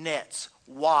broken nets.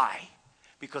 Why?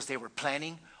 Because they were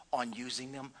planning on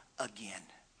using them again.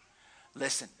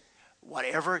 Listen,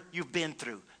 whatever you've been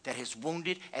through that has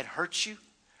wounded and hurt you,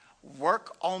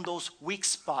 work on those weak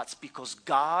spots because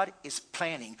God is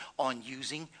planning on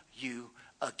using you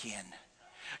again.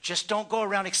 Just don't go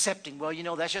around accepting, well, you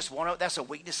know, that's a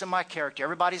weakness in my character.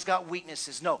 Everybody's got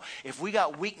weaknesses. No, if we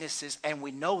got weaknesses and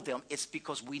we know them, it's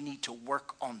because we need to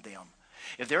work on them.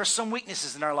 If there are some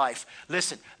weaknesses in our life,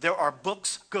 listen, there are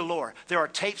books galore. There are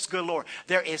tapes galore.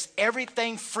 There is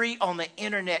everything free on the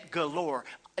internet galore.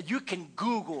 You can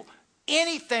Google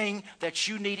anything that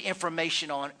you need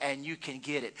information on and you can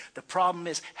get it. The problem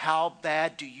is, how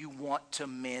bad do you want to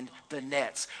mend the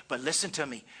nets? But listen to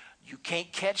me, you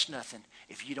can't catch nothing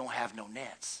if you don't have no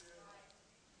nets.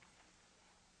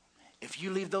 If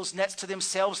you leave those nets to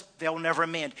themselves, they'll never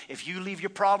mend. If you leave your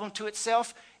problem to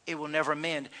itself, it will never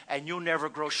mend, and you'll never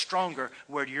grow stronger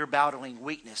where you're battling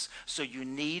weakness. So you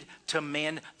need to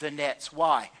mend the nets.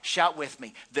 Why? Shout with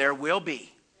me. There will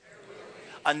be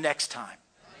a next time.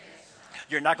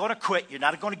 You're not going to quit. You're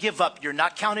not going to give up. You're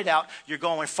not counted out. You're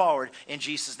going forward in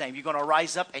Jesus' name. You're going to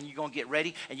rise up and you're going to get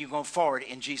ready and you're going forward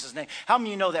in Jesus' name. How many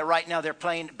of you know that right now they're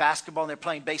playing basketball and they're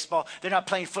playing baseball? They're not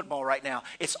playing football right now.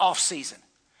 It's off season.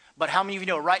 But how many of you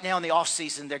know right now in the off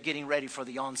season they're getting ready for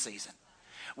the on season?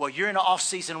 Well, you're in the off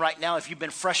season right now. If you've been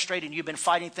frustrated and you've been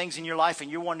fighting things in your life and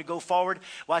you're wanting to go forward,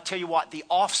 well, I tell you what, the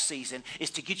off season is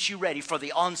to get you ready for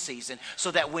the on season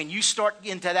so that when you start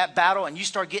into that battle and you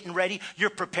start getting ready, you're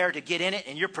prepared to get in it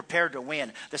and you're prepared to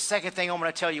win. The second thing I'm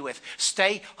going to tell you with,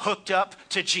 stay hooked up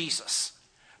to Jesus.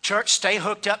 Church, stay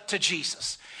hooked up to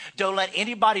Jesus. Don't let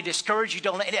anybody discourage you.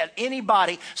 Don't let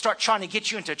anybody start trying to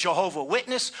get you into Jehovah's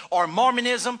Witness or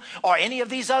Mormonism or any of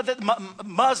these other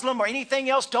Muslim or anything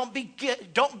else. Don't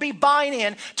be buying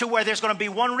in to where there's going to be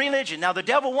one religion. Now, the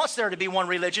devil wants there to be one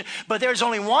religion, but there's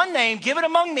only one name given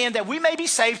among men that we may be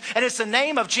saved, and it's the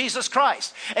name of Jesus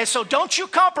Christ. And so don't you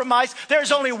compromise.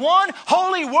 There's only one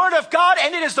holy word of God,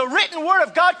 and it is the written word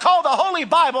of God called the Holy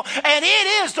Bible, and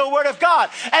it is the word of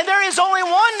God. And there is only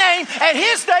one name, and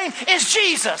his name is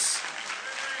Jesus.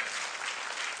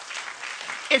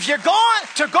 If you're going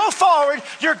to go forward,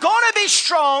 you're going to be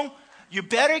strong, you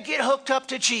better get hooked up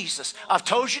to Jesus. I've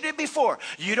told you it before.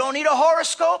 You don't need a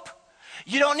horoscope.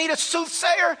 You don't need a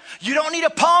soothsayer. You don't need a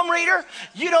palm reader.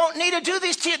 You don't need to do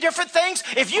these different things.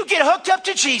 If you get hooked up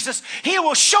to Jesus, he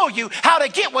will show you how to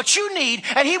get what you need,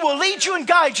 and he will lead you and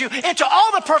guide you into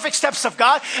all the perfect steps of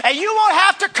God, and you won't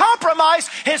have to compromise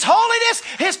his holiness,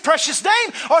 his precious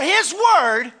name, or his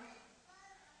word.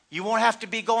 You won't have to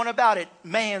be going about it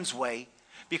man's way,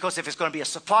 because if it's going to be a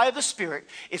supply of the Spirit,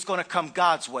 it's going to come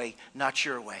God's way, not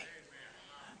your way.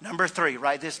 Number 3,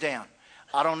 write this down.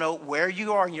 I don't know where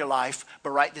you are in your life, but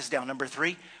write this down. Number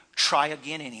 3, try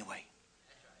again anyway.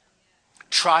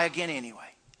 Try again anyway.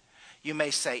 You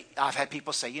may say, I've had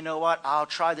people say, you know what, I'll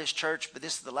try this church, but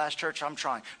this is the last church I'm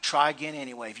trying. Try again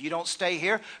anyway. If you don't stay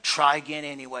here, try again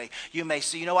anyway. You may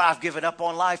say, you know what, I've given up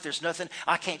on life. There's nothing.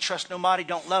 I can't trust nobody,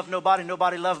 don't love nobody,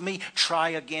 nobody love me. Try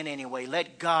again anyway.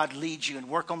 Let God lead you and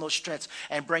work on those strengths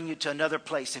and bring you to another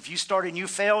place. If you started and you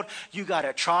failed, you got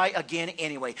to try again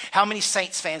anyway. How many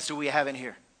Saints fans do we have in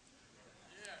here?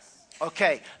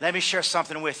 Okay, let me share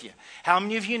something with you. How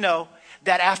many of you know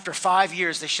that after 5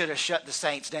 years, they should have shut the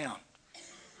Saints down?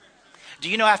 Do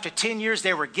you know after 10 years,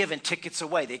 they were giving tickets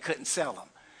away? They couldn't sell them.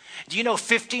 Do you know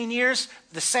 15 years,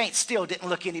 the Saints still didn't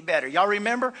look any better? Y'all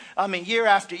remember? I mean, year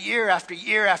after year after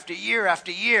year after year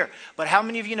after year. But how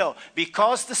many of you know?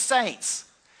 Because the Saints,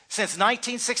 since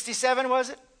 1967,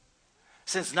 was it?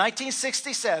 Since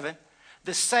 1967,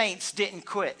 the Saints didn't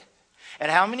quit.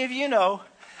 And how many of you know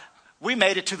we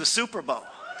made it to the Super Bowl?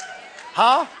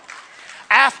 Huh?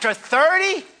 After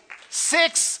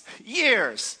 36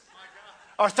 years.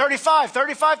 Or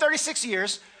 36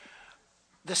 years,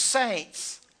 the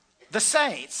Saints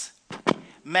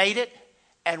made it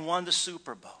and won the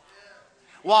Super Bowl.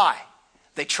 Why?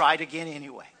 They tried again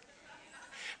anyway.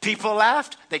 People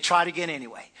laughed, they tried again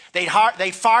anyway. They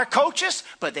fired coaches,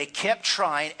 but they kept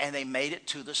trying and they made it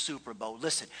to the Super Bowl.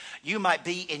 Listen, you might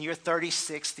be in your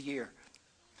 36th year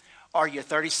or your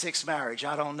 36th marriage,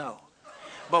 I don't know.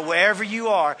 But wherever you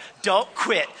are, don't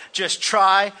quit. Just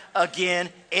try again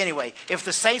anyway. If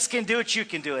the Saints can do it, you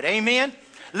can do it. Amen?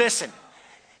 Listen,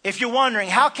 if you're wondering,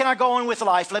 how can I go on with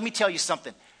life? Let me tell you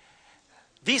something.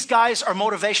 These guys are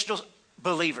motivational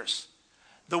believers.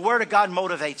 The Word of God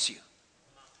motivates you.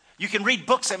 You can read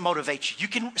books that motivate you. You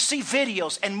can see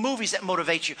videos and movies that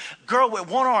motivate you. Girl with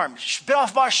one arm, bit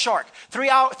off by a shark.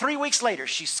 3 weeks later,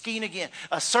 she's skiing again,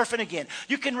 surfing again.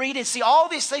 You can read and see all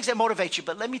these things that motivate you.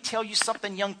 But let me tell you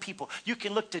something, young people. You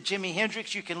can look to Jimi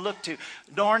Hendrix. You can look to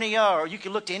Narnia, or you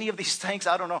can look to any of these things.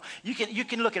 I don't know. You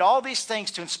can look at all these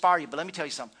things to inspire you. But let me tell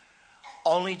you something.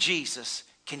 Only Jesus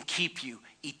can keep you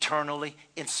eternally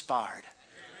inspired.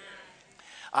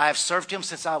 I have served him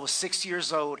since I was 6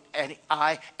 years old, and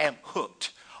I am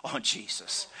hooked on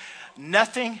Jesus.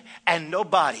 Nothing and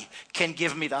nobody can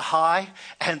give me the high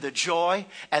and the joy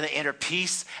and the inner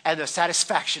peace and the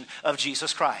satisfaction of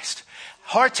Jesus Christ.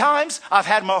 Hard times, I've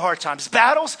had my hard times.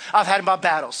 Battles, I've had my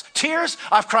battles. Tears,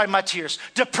 I've cried my tears.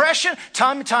 Depression,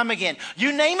 time and time again.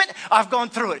 You name it, I've gone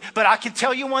through it. But I can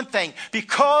tell you one thing.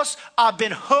 Because I've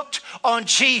been hooked on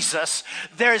Jesus,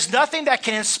 there is nothing that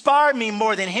can inspire me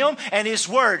more than him and his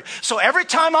word. So every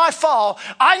time I fall,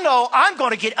 I know I'm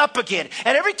going to get up again.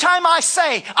 And every time I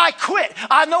say I quit,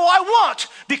 I know I won't,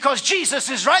 because Jesus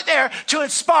is right there to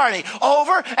inspire me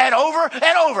over and over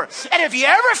and over. And if you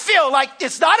ever feel like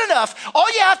it's not enough,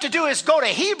 all you have to do is go to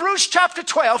Hebrews chapter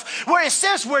 12, where it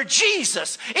says where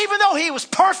Jesus, even though he was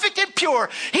perfect and pure,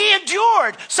 he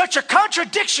endured such a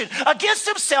contradiction against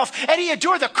himself, and he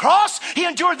endured the cross, he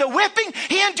endured the whipping,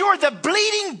 he endured the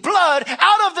bleeding blood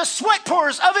out of the sweat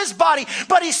pores of his body,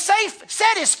 but he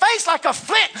set his face like a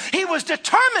flint. He was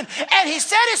determined, and he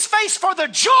set his face for the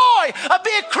joy of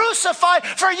being crucified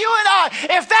for you and I.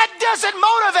 If that doesn't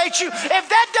motivate you, if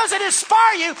that doesn't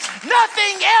inspire you,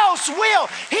 nothing else will.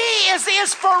 He is the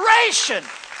inspiration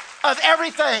of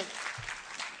everything.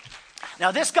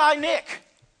 Now, this guy, Nick,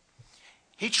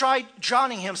 he tried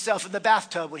drowning himself in the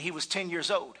bathtub when he was 10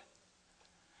 years old.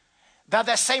 About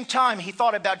that same time, he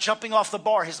thought about jumping off the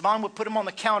bar. His mom would put him on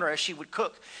the counter as she would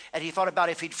cook, and he thought about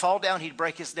if he'd fall down, he'd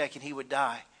break his neck and he would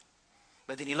die.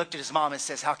 But then he looked at his mom and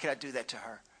says, how can I do that to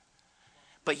her?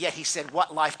 But yet he said,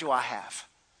 what life do I have?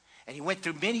 And he went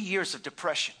through many years of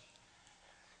depression.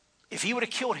 If he would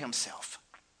have killed himself,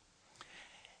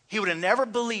 he would have never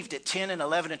believed at 10 and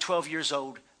 11 and 12 years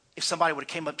old if somebody would have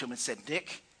came up to him and said,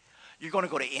 Nick, you're going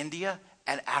to go to India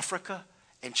and Africa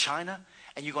and China,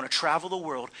 and you're going to travel the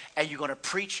world, and you're going to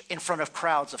preach in front of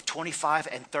crowds of 25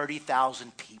 and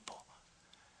 30,000 people.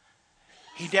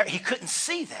 He couldn't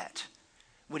see that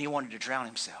when he wanted to drown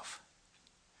himself.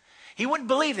 He wouldn't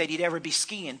believe that he'd ever be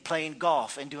skiing, playing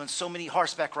golf, and doing so many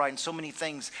horseback riding, so many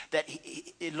things that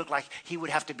it looked like he would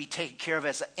have to be taken care of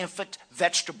as an infant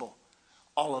vegetable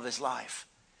all of his life.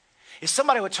 If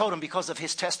somebody would have told him because of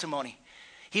his testimony,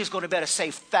 he was going to be able to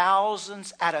save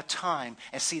thousands at a time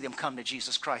and see them come to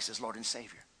Jesus Christ as Lord and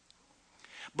Savior.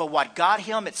 But what got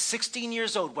him at 16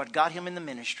 years old, what got him in the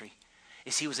ministry,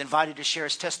 is he was invited to share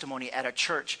his testimony at a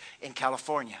church in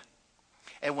California.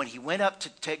 And when he went up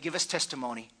to give his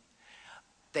testimony,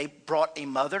 they brought a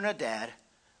mother and a dad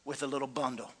with a little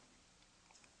bundle.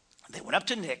 They went up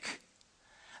to Nick,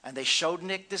 and they showed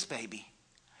Nick this baby.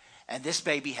 And this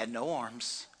baby had no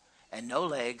arms and no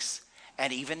legs,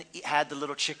 and even had the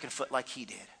little chicken foot like he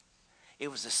did.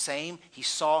 It was the same. He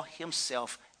saw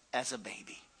himself as a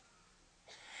baby.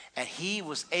 And he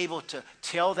was able to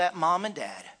tell that mom and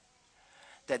dad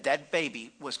that that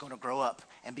baby was going to grow up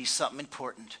and be something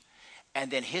important.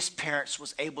 And then his parents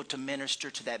was able to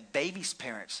minister to that baby's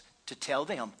parents to tell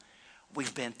them,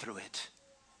 we've been through it,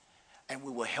 and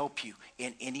we will help you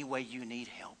in any way you need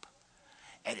help.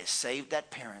 And it saved that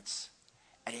parents,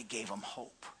 and it gave them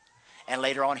hope. And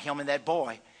later on, him and that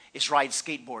boy is riding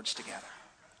skateboards together.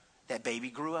 That baby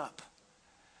grew up.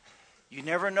 You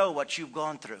never know what you've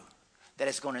gone through that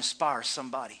is going to inspire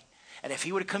somebody. And if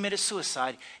he would have committed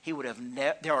suicide, he would have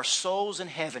there are souls in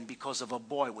heaven because of a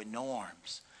boy with no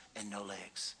arms and no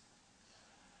legs.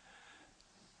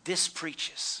 This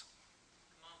preaches.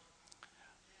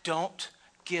 Don't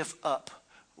give up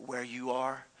where you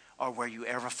are or where you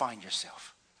ever find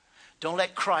yourself. Don't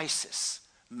let crisis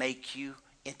make you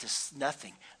into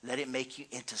nothing. Let it make you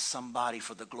into somebody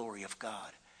for the glory of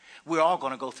God. We're all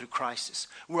going to go through crisis.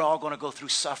 We're all going to go through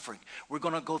suffering. We're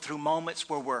going to go through moments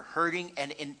where we're hurting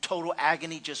and in total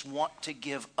agony just want to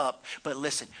give up. But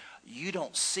listen, you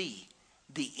don't see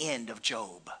the end of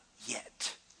Job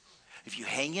yet. If you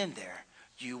hang in there,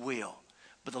 you will.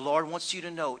 But the Lord wants you to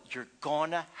know you're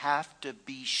going to have to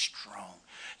be strong.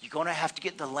 You're going to have to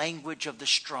get the language of the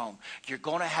strong. You're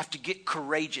going to have to get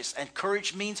courageous. And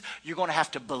courage means you're going to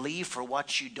have to believe for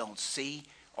what you don't see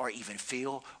or even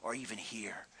feel or even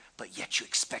hear. But yet you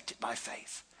expect it by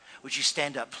faith. Would you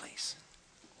stand up, please?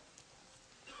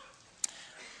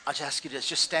 I'll just ask you to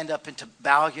just stand up and to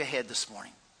bow your head this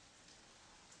morning.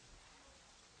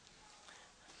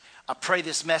 I pray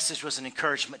this message was an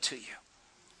encouragement to you.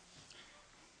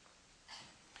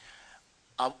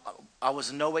 I was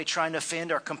in no way trying to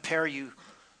offend or compare you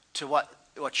to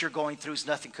what you're going through is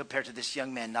nothing compared to this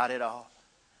young man, not at all.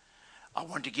 I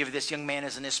wanted to give this young man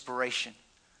as an inspiration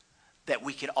that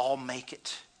we could all make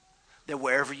it. That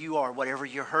wherever you are, whatever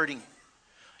you're hurting,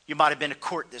 you might have been to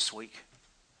court this week.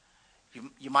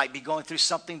 You might be going through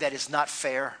something that is not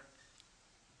fair.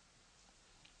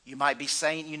 You might be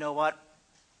saying, you know what?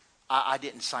 I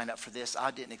didn't sign up for this.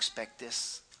 I didn't expect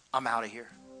this. I'm out of here.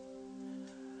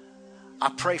 I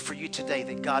pray for you today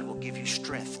that God will give you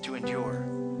strength to endure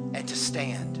and to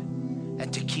stand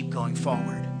and to keep going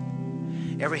forward.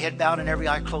 every head bowed and every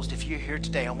eye closed. If you're here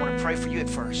today, I want to pray for you at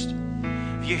first.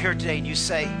 If you're here today and you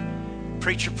say,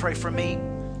 preacher, pray for me.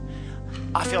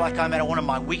 I feel like I'm at one of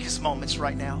my weakest moments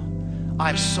right now.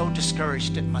 I'm so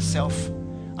discouraged at myself.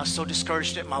 I'm so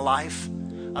discouraged at my life.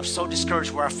 I'm so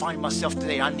discouraged where I find myself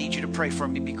today. I need you to pray for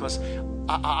me because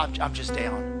I'm just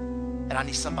down. And I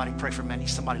need somebody to pray for me. I need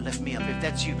somebody to lift me up. If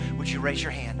that's you, would you raise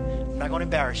your hand? I'm not going to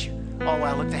embarrass you. Oh,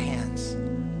 wow, look at the hands.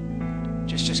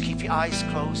 Just keep your eyes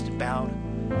closed and bowed.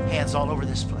 Hands all over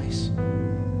this place.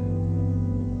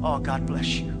 Oh, God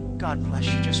bless you. God bless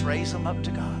you. Just raise them up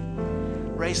to God.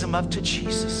 Raise them up to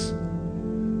Jesus.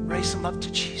 Raise them up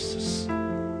to Jesus.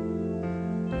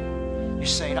 You're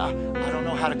saying, I don't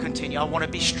know how to continue. I want to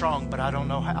be strong, but I don't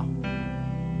know how.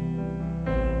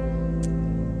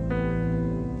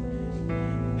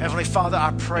 Heavenly Father,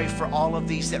 I pray for all of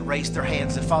these that raised their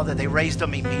hands. And Father, they raised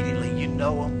them immediately. You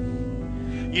know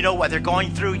them. You know what they're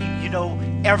going through. You know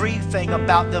everything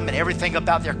about them and everything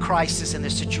about their crisis and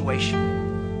their situation.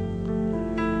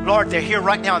 Lord, they're here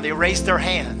right now and they raised their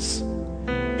hands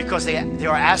because they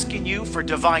are asking you for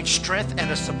divine strength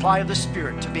and the supply of the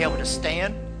Spirit to be able to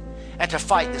stand and to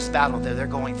fight this battle that they're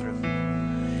going through.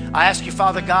 I ask you,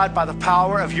 Father God, by the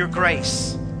power of your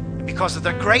grace, and because of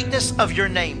the greatness of your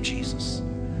name, Jesus,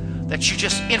 that you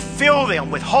just infill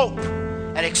them with hope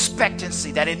and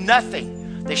expectancy that in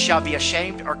nothing they shall be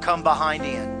ashamed or come behind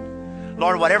in.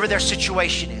 Lord, whatever their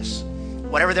situation is,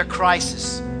 whatever their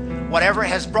crisis, whatever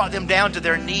has brought them down to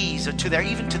their knees or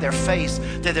even to their face,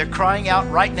 that they're crying out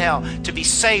right now to be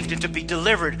saved and to be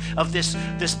delivered of this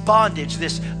bondage,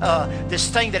 this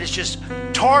thing that is just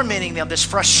tormenting them, this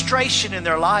frustration in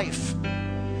their life.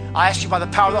 I ask you by the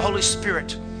power of the Holy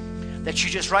Spirit that you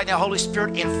just right now, Holy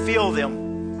Spirit, infill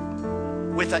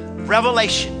them with a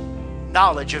revelation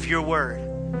knowledge of your word,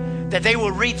 that they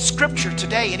will read scripture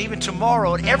today and even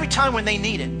tomorrow and every time when they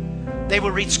need it. They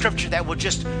will read scripture that will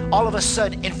just all of a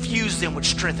sudden infuse them with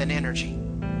strength and energy.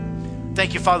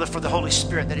 Thank you, Father, for the Holy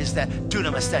Spirit that is that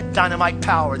dunamis, that dynamite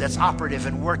power that's operative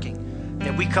and working,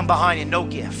 that we come behind in no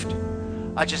gift.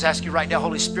 I just ask you right now,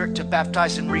 Holy Spirit, to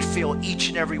baptize and refill each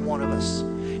and every one of us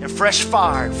in fresh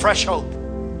fire and fresh hope.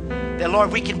 That,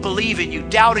 Lord, we can believe in you,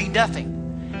 doubting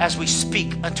nothing as we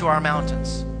speak unto our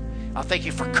mountains. I thank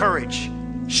you for courage,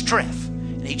 strength,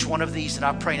 in each one of these, and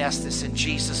I pray and ask this in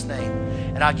Jesus' name.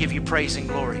 And I give you praise and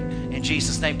glory in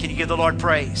Jesus' name. Can you give the Lord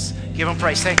praise? Give him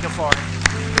praise. Thank you for it.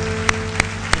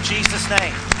 In Jesus'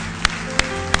 name.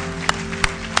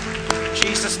 In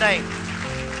Jesus' name.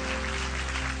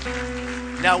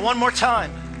 Now, one more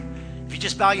time. If you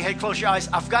just bow your head, close your eyes.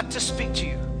 I've got to speak to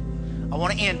you. I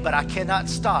want to end, but I cannot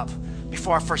stop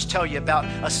before I first tell you about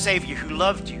a Savior who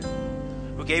loved you,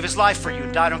 who gave his life for you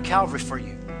and died on Calvary for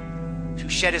you, who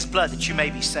shed his blood that you may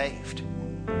be saved.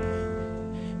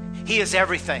 He is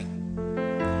everything,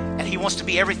 and he wants to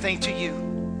be everything to you.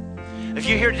 If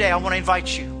you're here today, I want to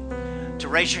invite you to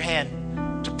raise your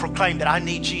hand to proclaim that I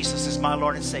need Jesus as my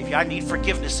Lord and Savior. I need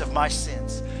forgiveness of my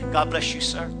sins. God bless you,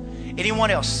 sir.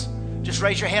 Anyone else? Just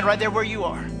raise your hand right there where you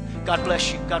are. God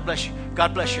bless you. God bless you.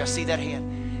 God bless you. I see that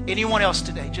hand. Anyone else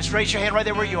today? Just raise your hand right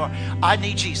there where you are. I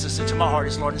need Jesus into my heart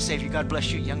as Lord and Savior. God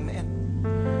bless you, young man.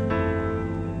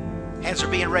 Hands are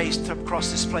being raised across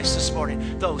this place this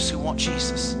morning. Those who want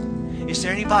Jesus. Is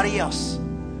there anybody else?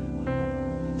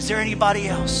 Is there anybody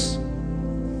else?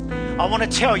 I want to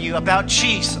tell you about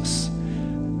Jesus.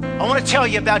 I want to tell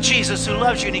you about Jesus who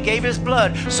loves you and he gave his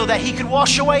blood so that he could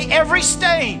wash away every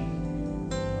stain.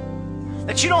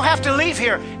 That you don't have to leave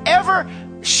here ever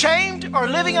shamed or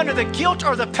living under the guilt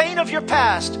or the pain of your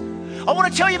past. I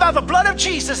want to tell you about the blood of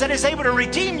Jesus that is able to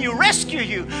redeem you, rescue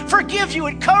you, forgive you,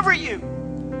 and cover you.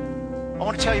 I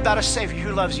want to tell you about a Savior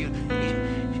who loves you.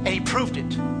 And he proved it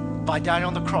by dying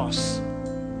on the cross.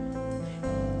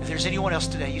 If there's anyone else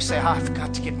today, you say, I've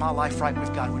got to get my life right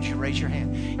with God, would you raise your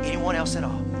hand? Anyone else at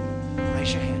all?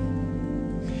 Raise your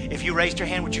hand. If you raised your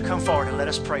hand, would you come forward and let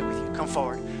us pray with you? Come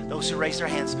forward. Those who raised their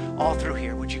hands all through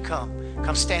here, would you come?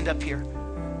 Come stand up here.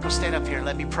 Come stand up here and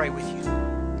let me pray with you.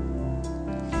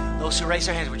 Those who raised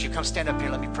their hands, would you come stand up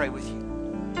here and let me pray with you?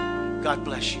 God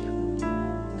bless you.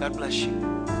 God bless you.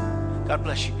 God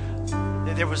bless you.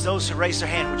 There was those who raised their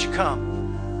hand. Would you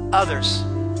come? Others.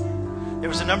 There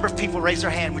was a number of people raised their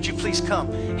hand. Would you please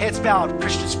come? Heads bowed,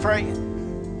 Christians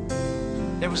praying.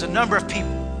 There was a number of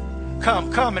people.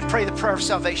 Come and pray the prayer of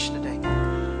salvation today.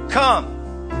 Come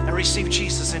and receive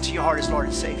Jesus into your heart as Lord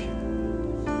and Savior.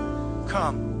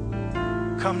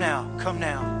 Come now, come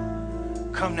now,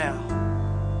 come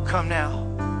now, come now,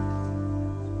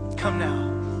 come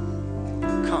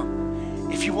now, come.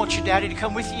 If you want your daddy to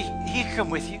come with you, he can come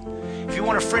with you. If you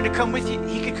want a friend to come with you,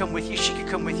 he can come with you, she can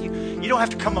come with you. You don't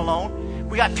have to come alone.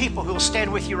 We got people who will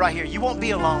stand with you right here. You won't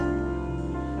be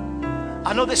alone.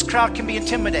 I know this crowd can be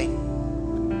intimidating.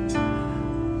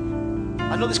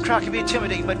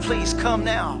 But please come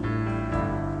now.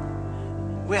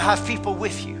 We'll have people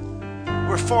with you.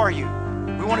 We're for you.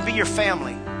 We want to be your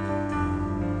family.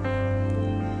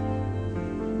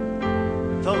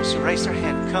 Those who raise their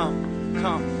hand, come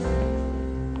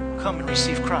and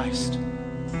receive Christ.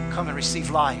 Come and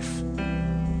receive life.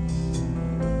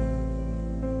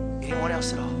 Anyone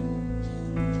else at all?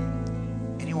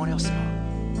 Anyone else at all?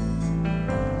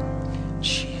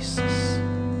 Jesus.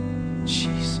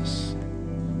 Jesus.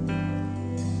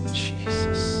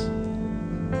 Jesus.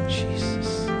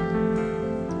 Jesus.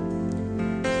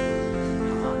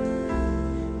 Come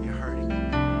on. You're hurting.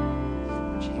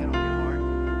 Put your hand on your heart.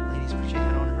 Ladies, put your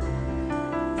hand on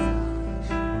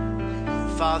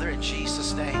her. Father, in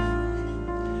Jesus' name,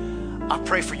 I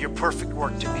pray for your perfect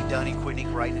work to be done in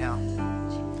Quinique right now.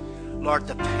 Lord,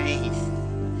 the pain.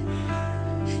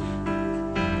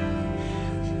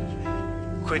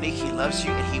 Quinique, he loves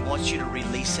you and he wants you to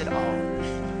release it all.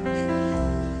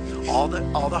 All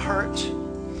the hurt,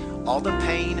 all the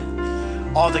pain,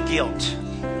 all the guilt,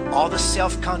 all the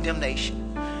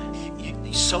self-condemnation.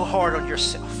 You're so hard on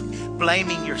yourself,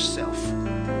 blaming yourself.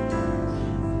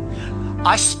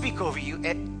 I speak over you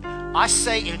and I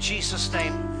say in Jesus'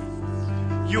 name,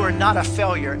 you are not a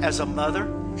failure as a mother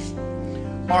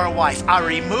or a wife. I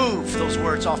remove those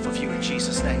words off of you in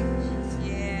Jesus' name.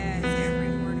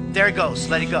 There it goes.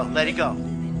 Let it go. Let it go.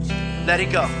 Let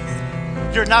it go.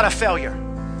 You're not a failure.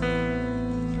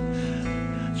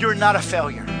 You're not a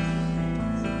failure.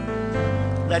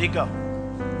 Let it go.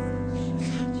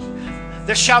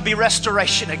 There shall be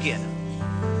restoration again.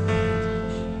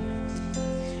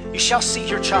 You shall see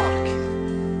your child again.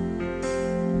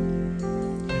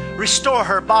 Restore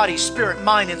her body, spirit,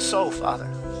 mind, and soul, Father.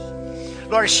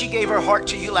 Lord, as she gave her heart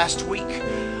to you last week,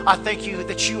 I thank you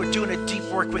that you are doing a deep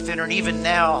work within her. And even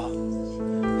now,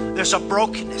 there's a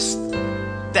brokenness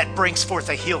that brings forth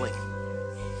a healing.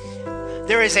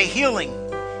 There is a healing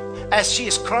as she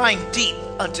is crying deep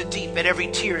unto deep, and every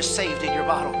tear is saved in your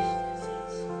bottle.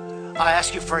 I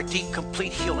ask you for a deep,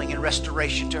 complete healing and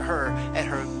restoration to her and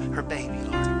her baby,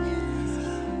 Lord.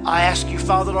 I ask you,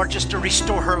 Father, Lord, just to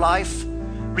restore her life,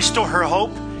 restore her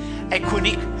hope, and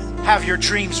Quinique, have your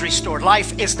dreams restored.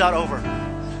 Life is not over.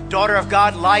 Daughter of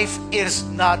God, life is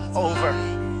not over.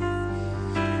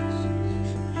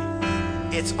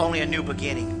 It's only a new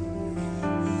beginning.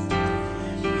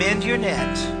 Mend your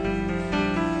net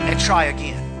and try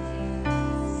again.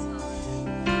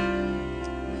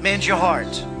 Mend your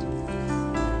heart.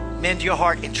 Mend your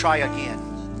heart and try again.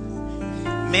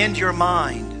 Mend your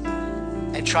mind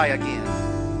and try again.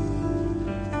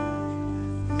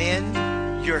 Mend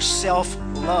your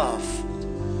self-love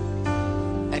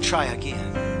and try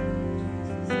again.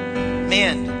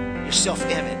 Mend your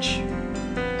self-image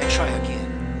and try again.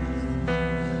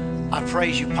 I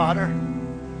praise you, Potter,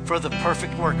 for the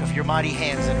perfect work of your mighty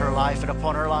hands in her life and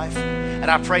upon her life.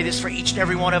 And I pray this for each and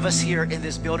every one of us here in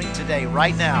this building today,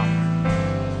 right now,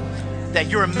 that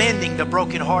you're mending the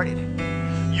brokenhearted.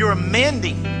 You're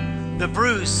mending the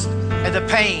bruise and the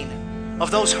pain of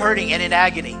those hurting and in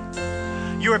agony.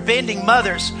 You're mending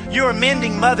mothers. You're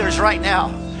mending mothers right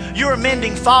now. You're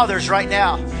mending fathers right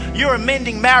now. You're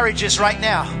mending marriages right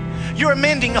now. You're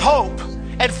mending hope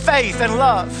and faith and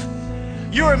love.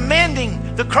 You're mending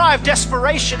the cry of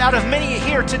desperation out of many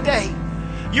here today.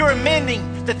 You're mending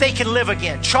that they can live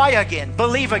again, try again,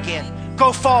 believe again,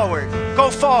 go forward,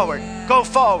 go forward, go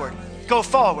forward, go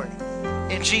forward.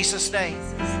 In Jesus' name.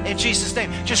 In Jesus'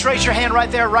 name. Just raise your hand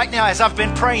right there, right now, as I've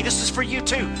been praying. This is for you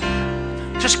too.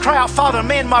 Just cry out, Father,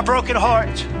 mend my broken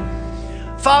heart.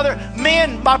 Father,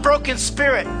 mend my broken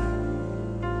spirit.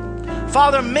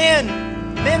 Father, mend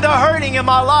the hurting in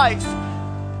my life.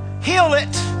 Heal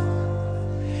it.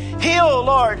 Heal,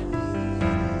 Lord.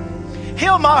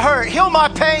 Heal my hurt. Heal my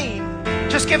pain.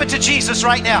 Just give it to Jesus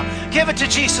right now. Give it to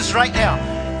Jesus right now.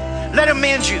 Let him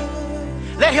mend you.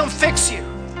 Let him fix you.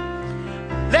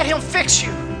 Let him fix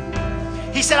you.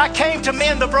 He said, I came to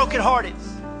mend the brokenhearted.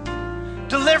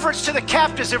 Deliverance to the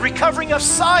captives and recovering of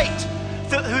sight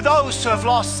to those who have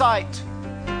lost sight.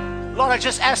 Lord, I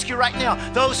just ask you right now,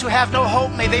 those who have no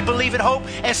hope, may they believe in hope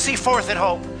and see forth in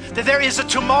hope. That there is a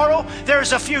tomorrow, there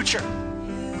is a future.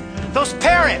 Those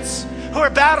parents who are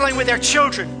battling with their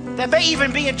children, that may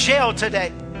even be in jail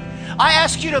today, I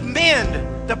ask you to mend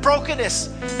the brokenness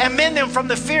and mend them from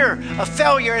the fear of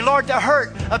failure and, Lord, the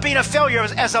hurt of being a failure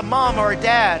as a mom or a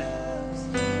dad.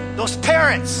 Those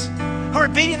parents who are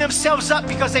beating themselves up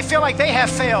because they feel like they have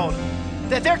failed,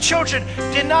 that their children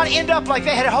did not end up like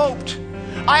they had hoped.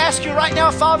 I ask you right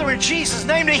now, Father, in Jesus'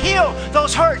 name, to heal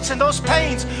those hurts and those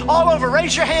pains all over.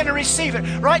 Raise your hand and receive it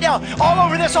right now, all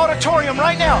over this auditorium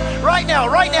right now, right now,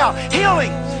 right now.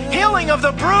 Healing of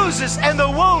the bruises and the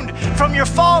wound from your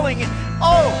falling.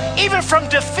 Oh, even from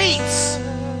defeats.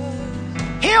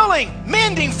 Healing,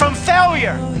 mending from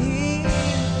failure.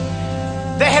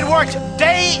 They had worked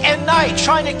day and night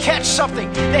trying to catch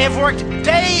something. They have worked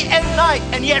day and night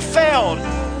and yet failed.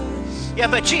 Yeah,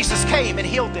 but Jesus came and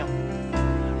healed them.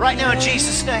 Right now in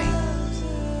Jesus' name.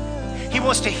 He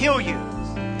wants to heal you.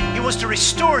 He wants to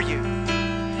restore you.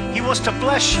 He wants to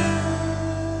bless you.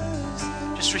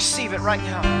 Just receive it right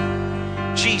now.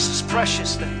 Jesus'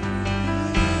 precious name.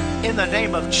 In the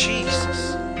name of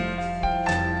Jesus.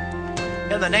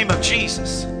 In the name of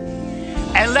Jesus.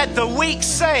 And let the weak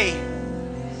say,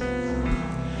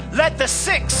 let the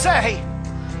sick say,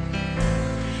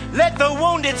 let the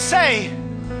wounded say,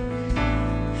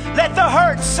 let the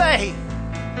hurt say.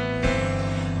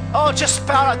 Oh, just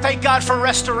shout out, thank God for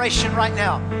restoration right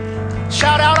now.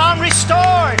 Shout out, I'm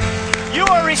restored. You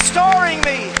are restoring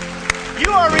me.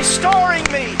 You are restoring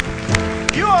me.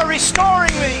 You are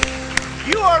restoring me.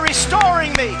 You are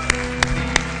restoring me.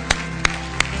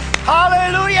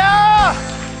 Hallelujah.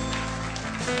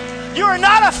 You are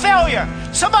not a failure.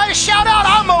 Somebody shout out,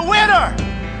 I'm a winner.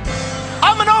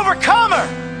 I'm an overcomer.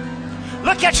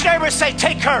 Look at your neighbor and say,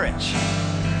 take courage.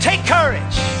 Take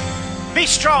courage. Be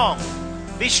strong.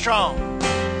 Be strong.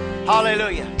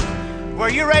 Hallelujah. Were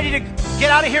you ready to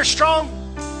get out of here strong?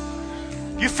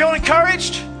 You feel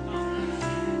encouraged?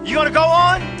 You going to go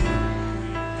on?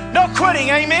 No quitting,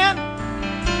 amen?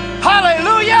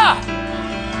 Hallelujah.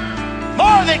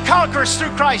 More than conquerors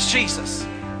through Christ Jesus.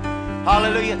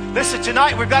 Hallelujah. Listen,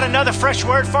 tonight we've got another fresh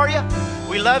word for you.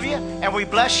 We love you and we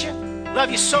bless you. Love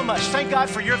you so much. Thank God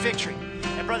for your victory.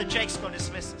 And Brother Jake's going to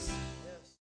dismiss us.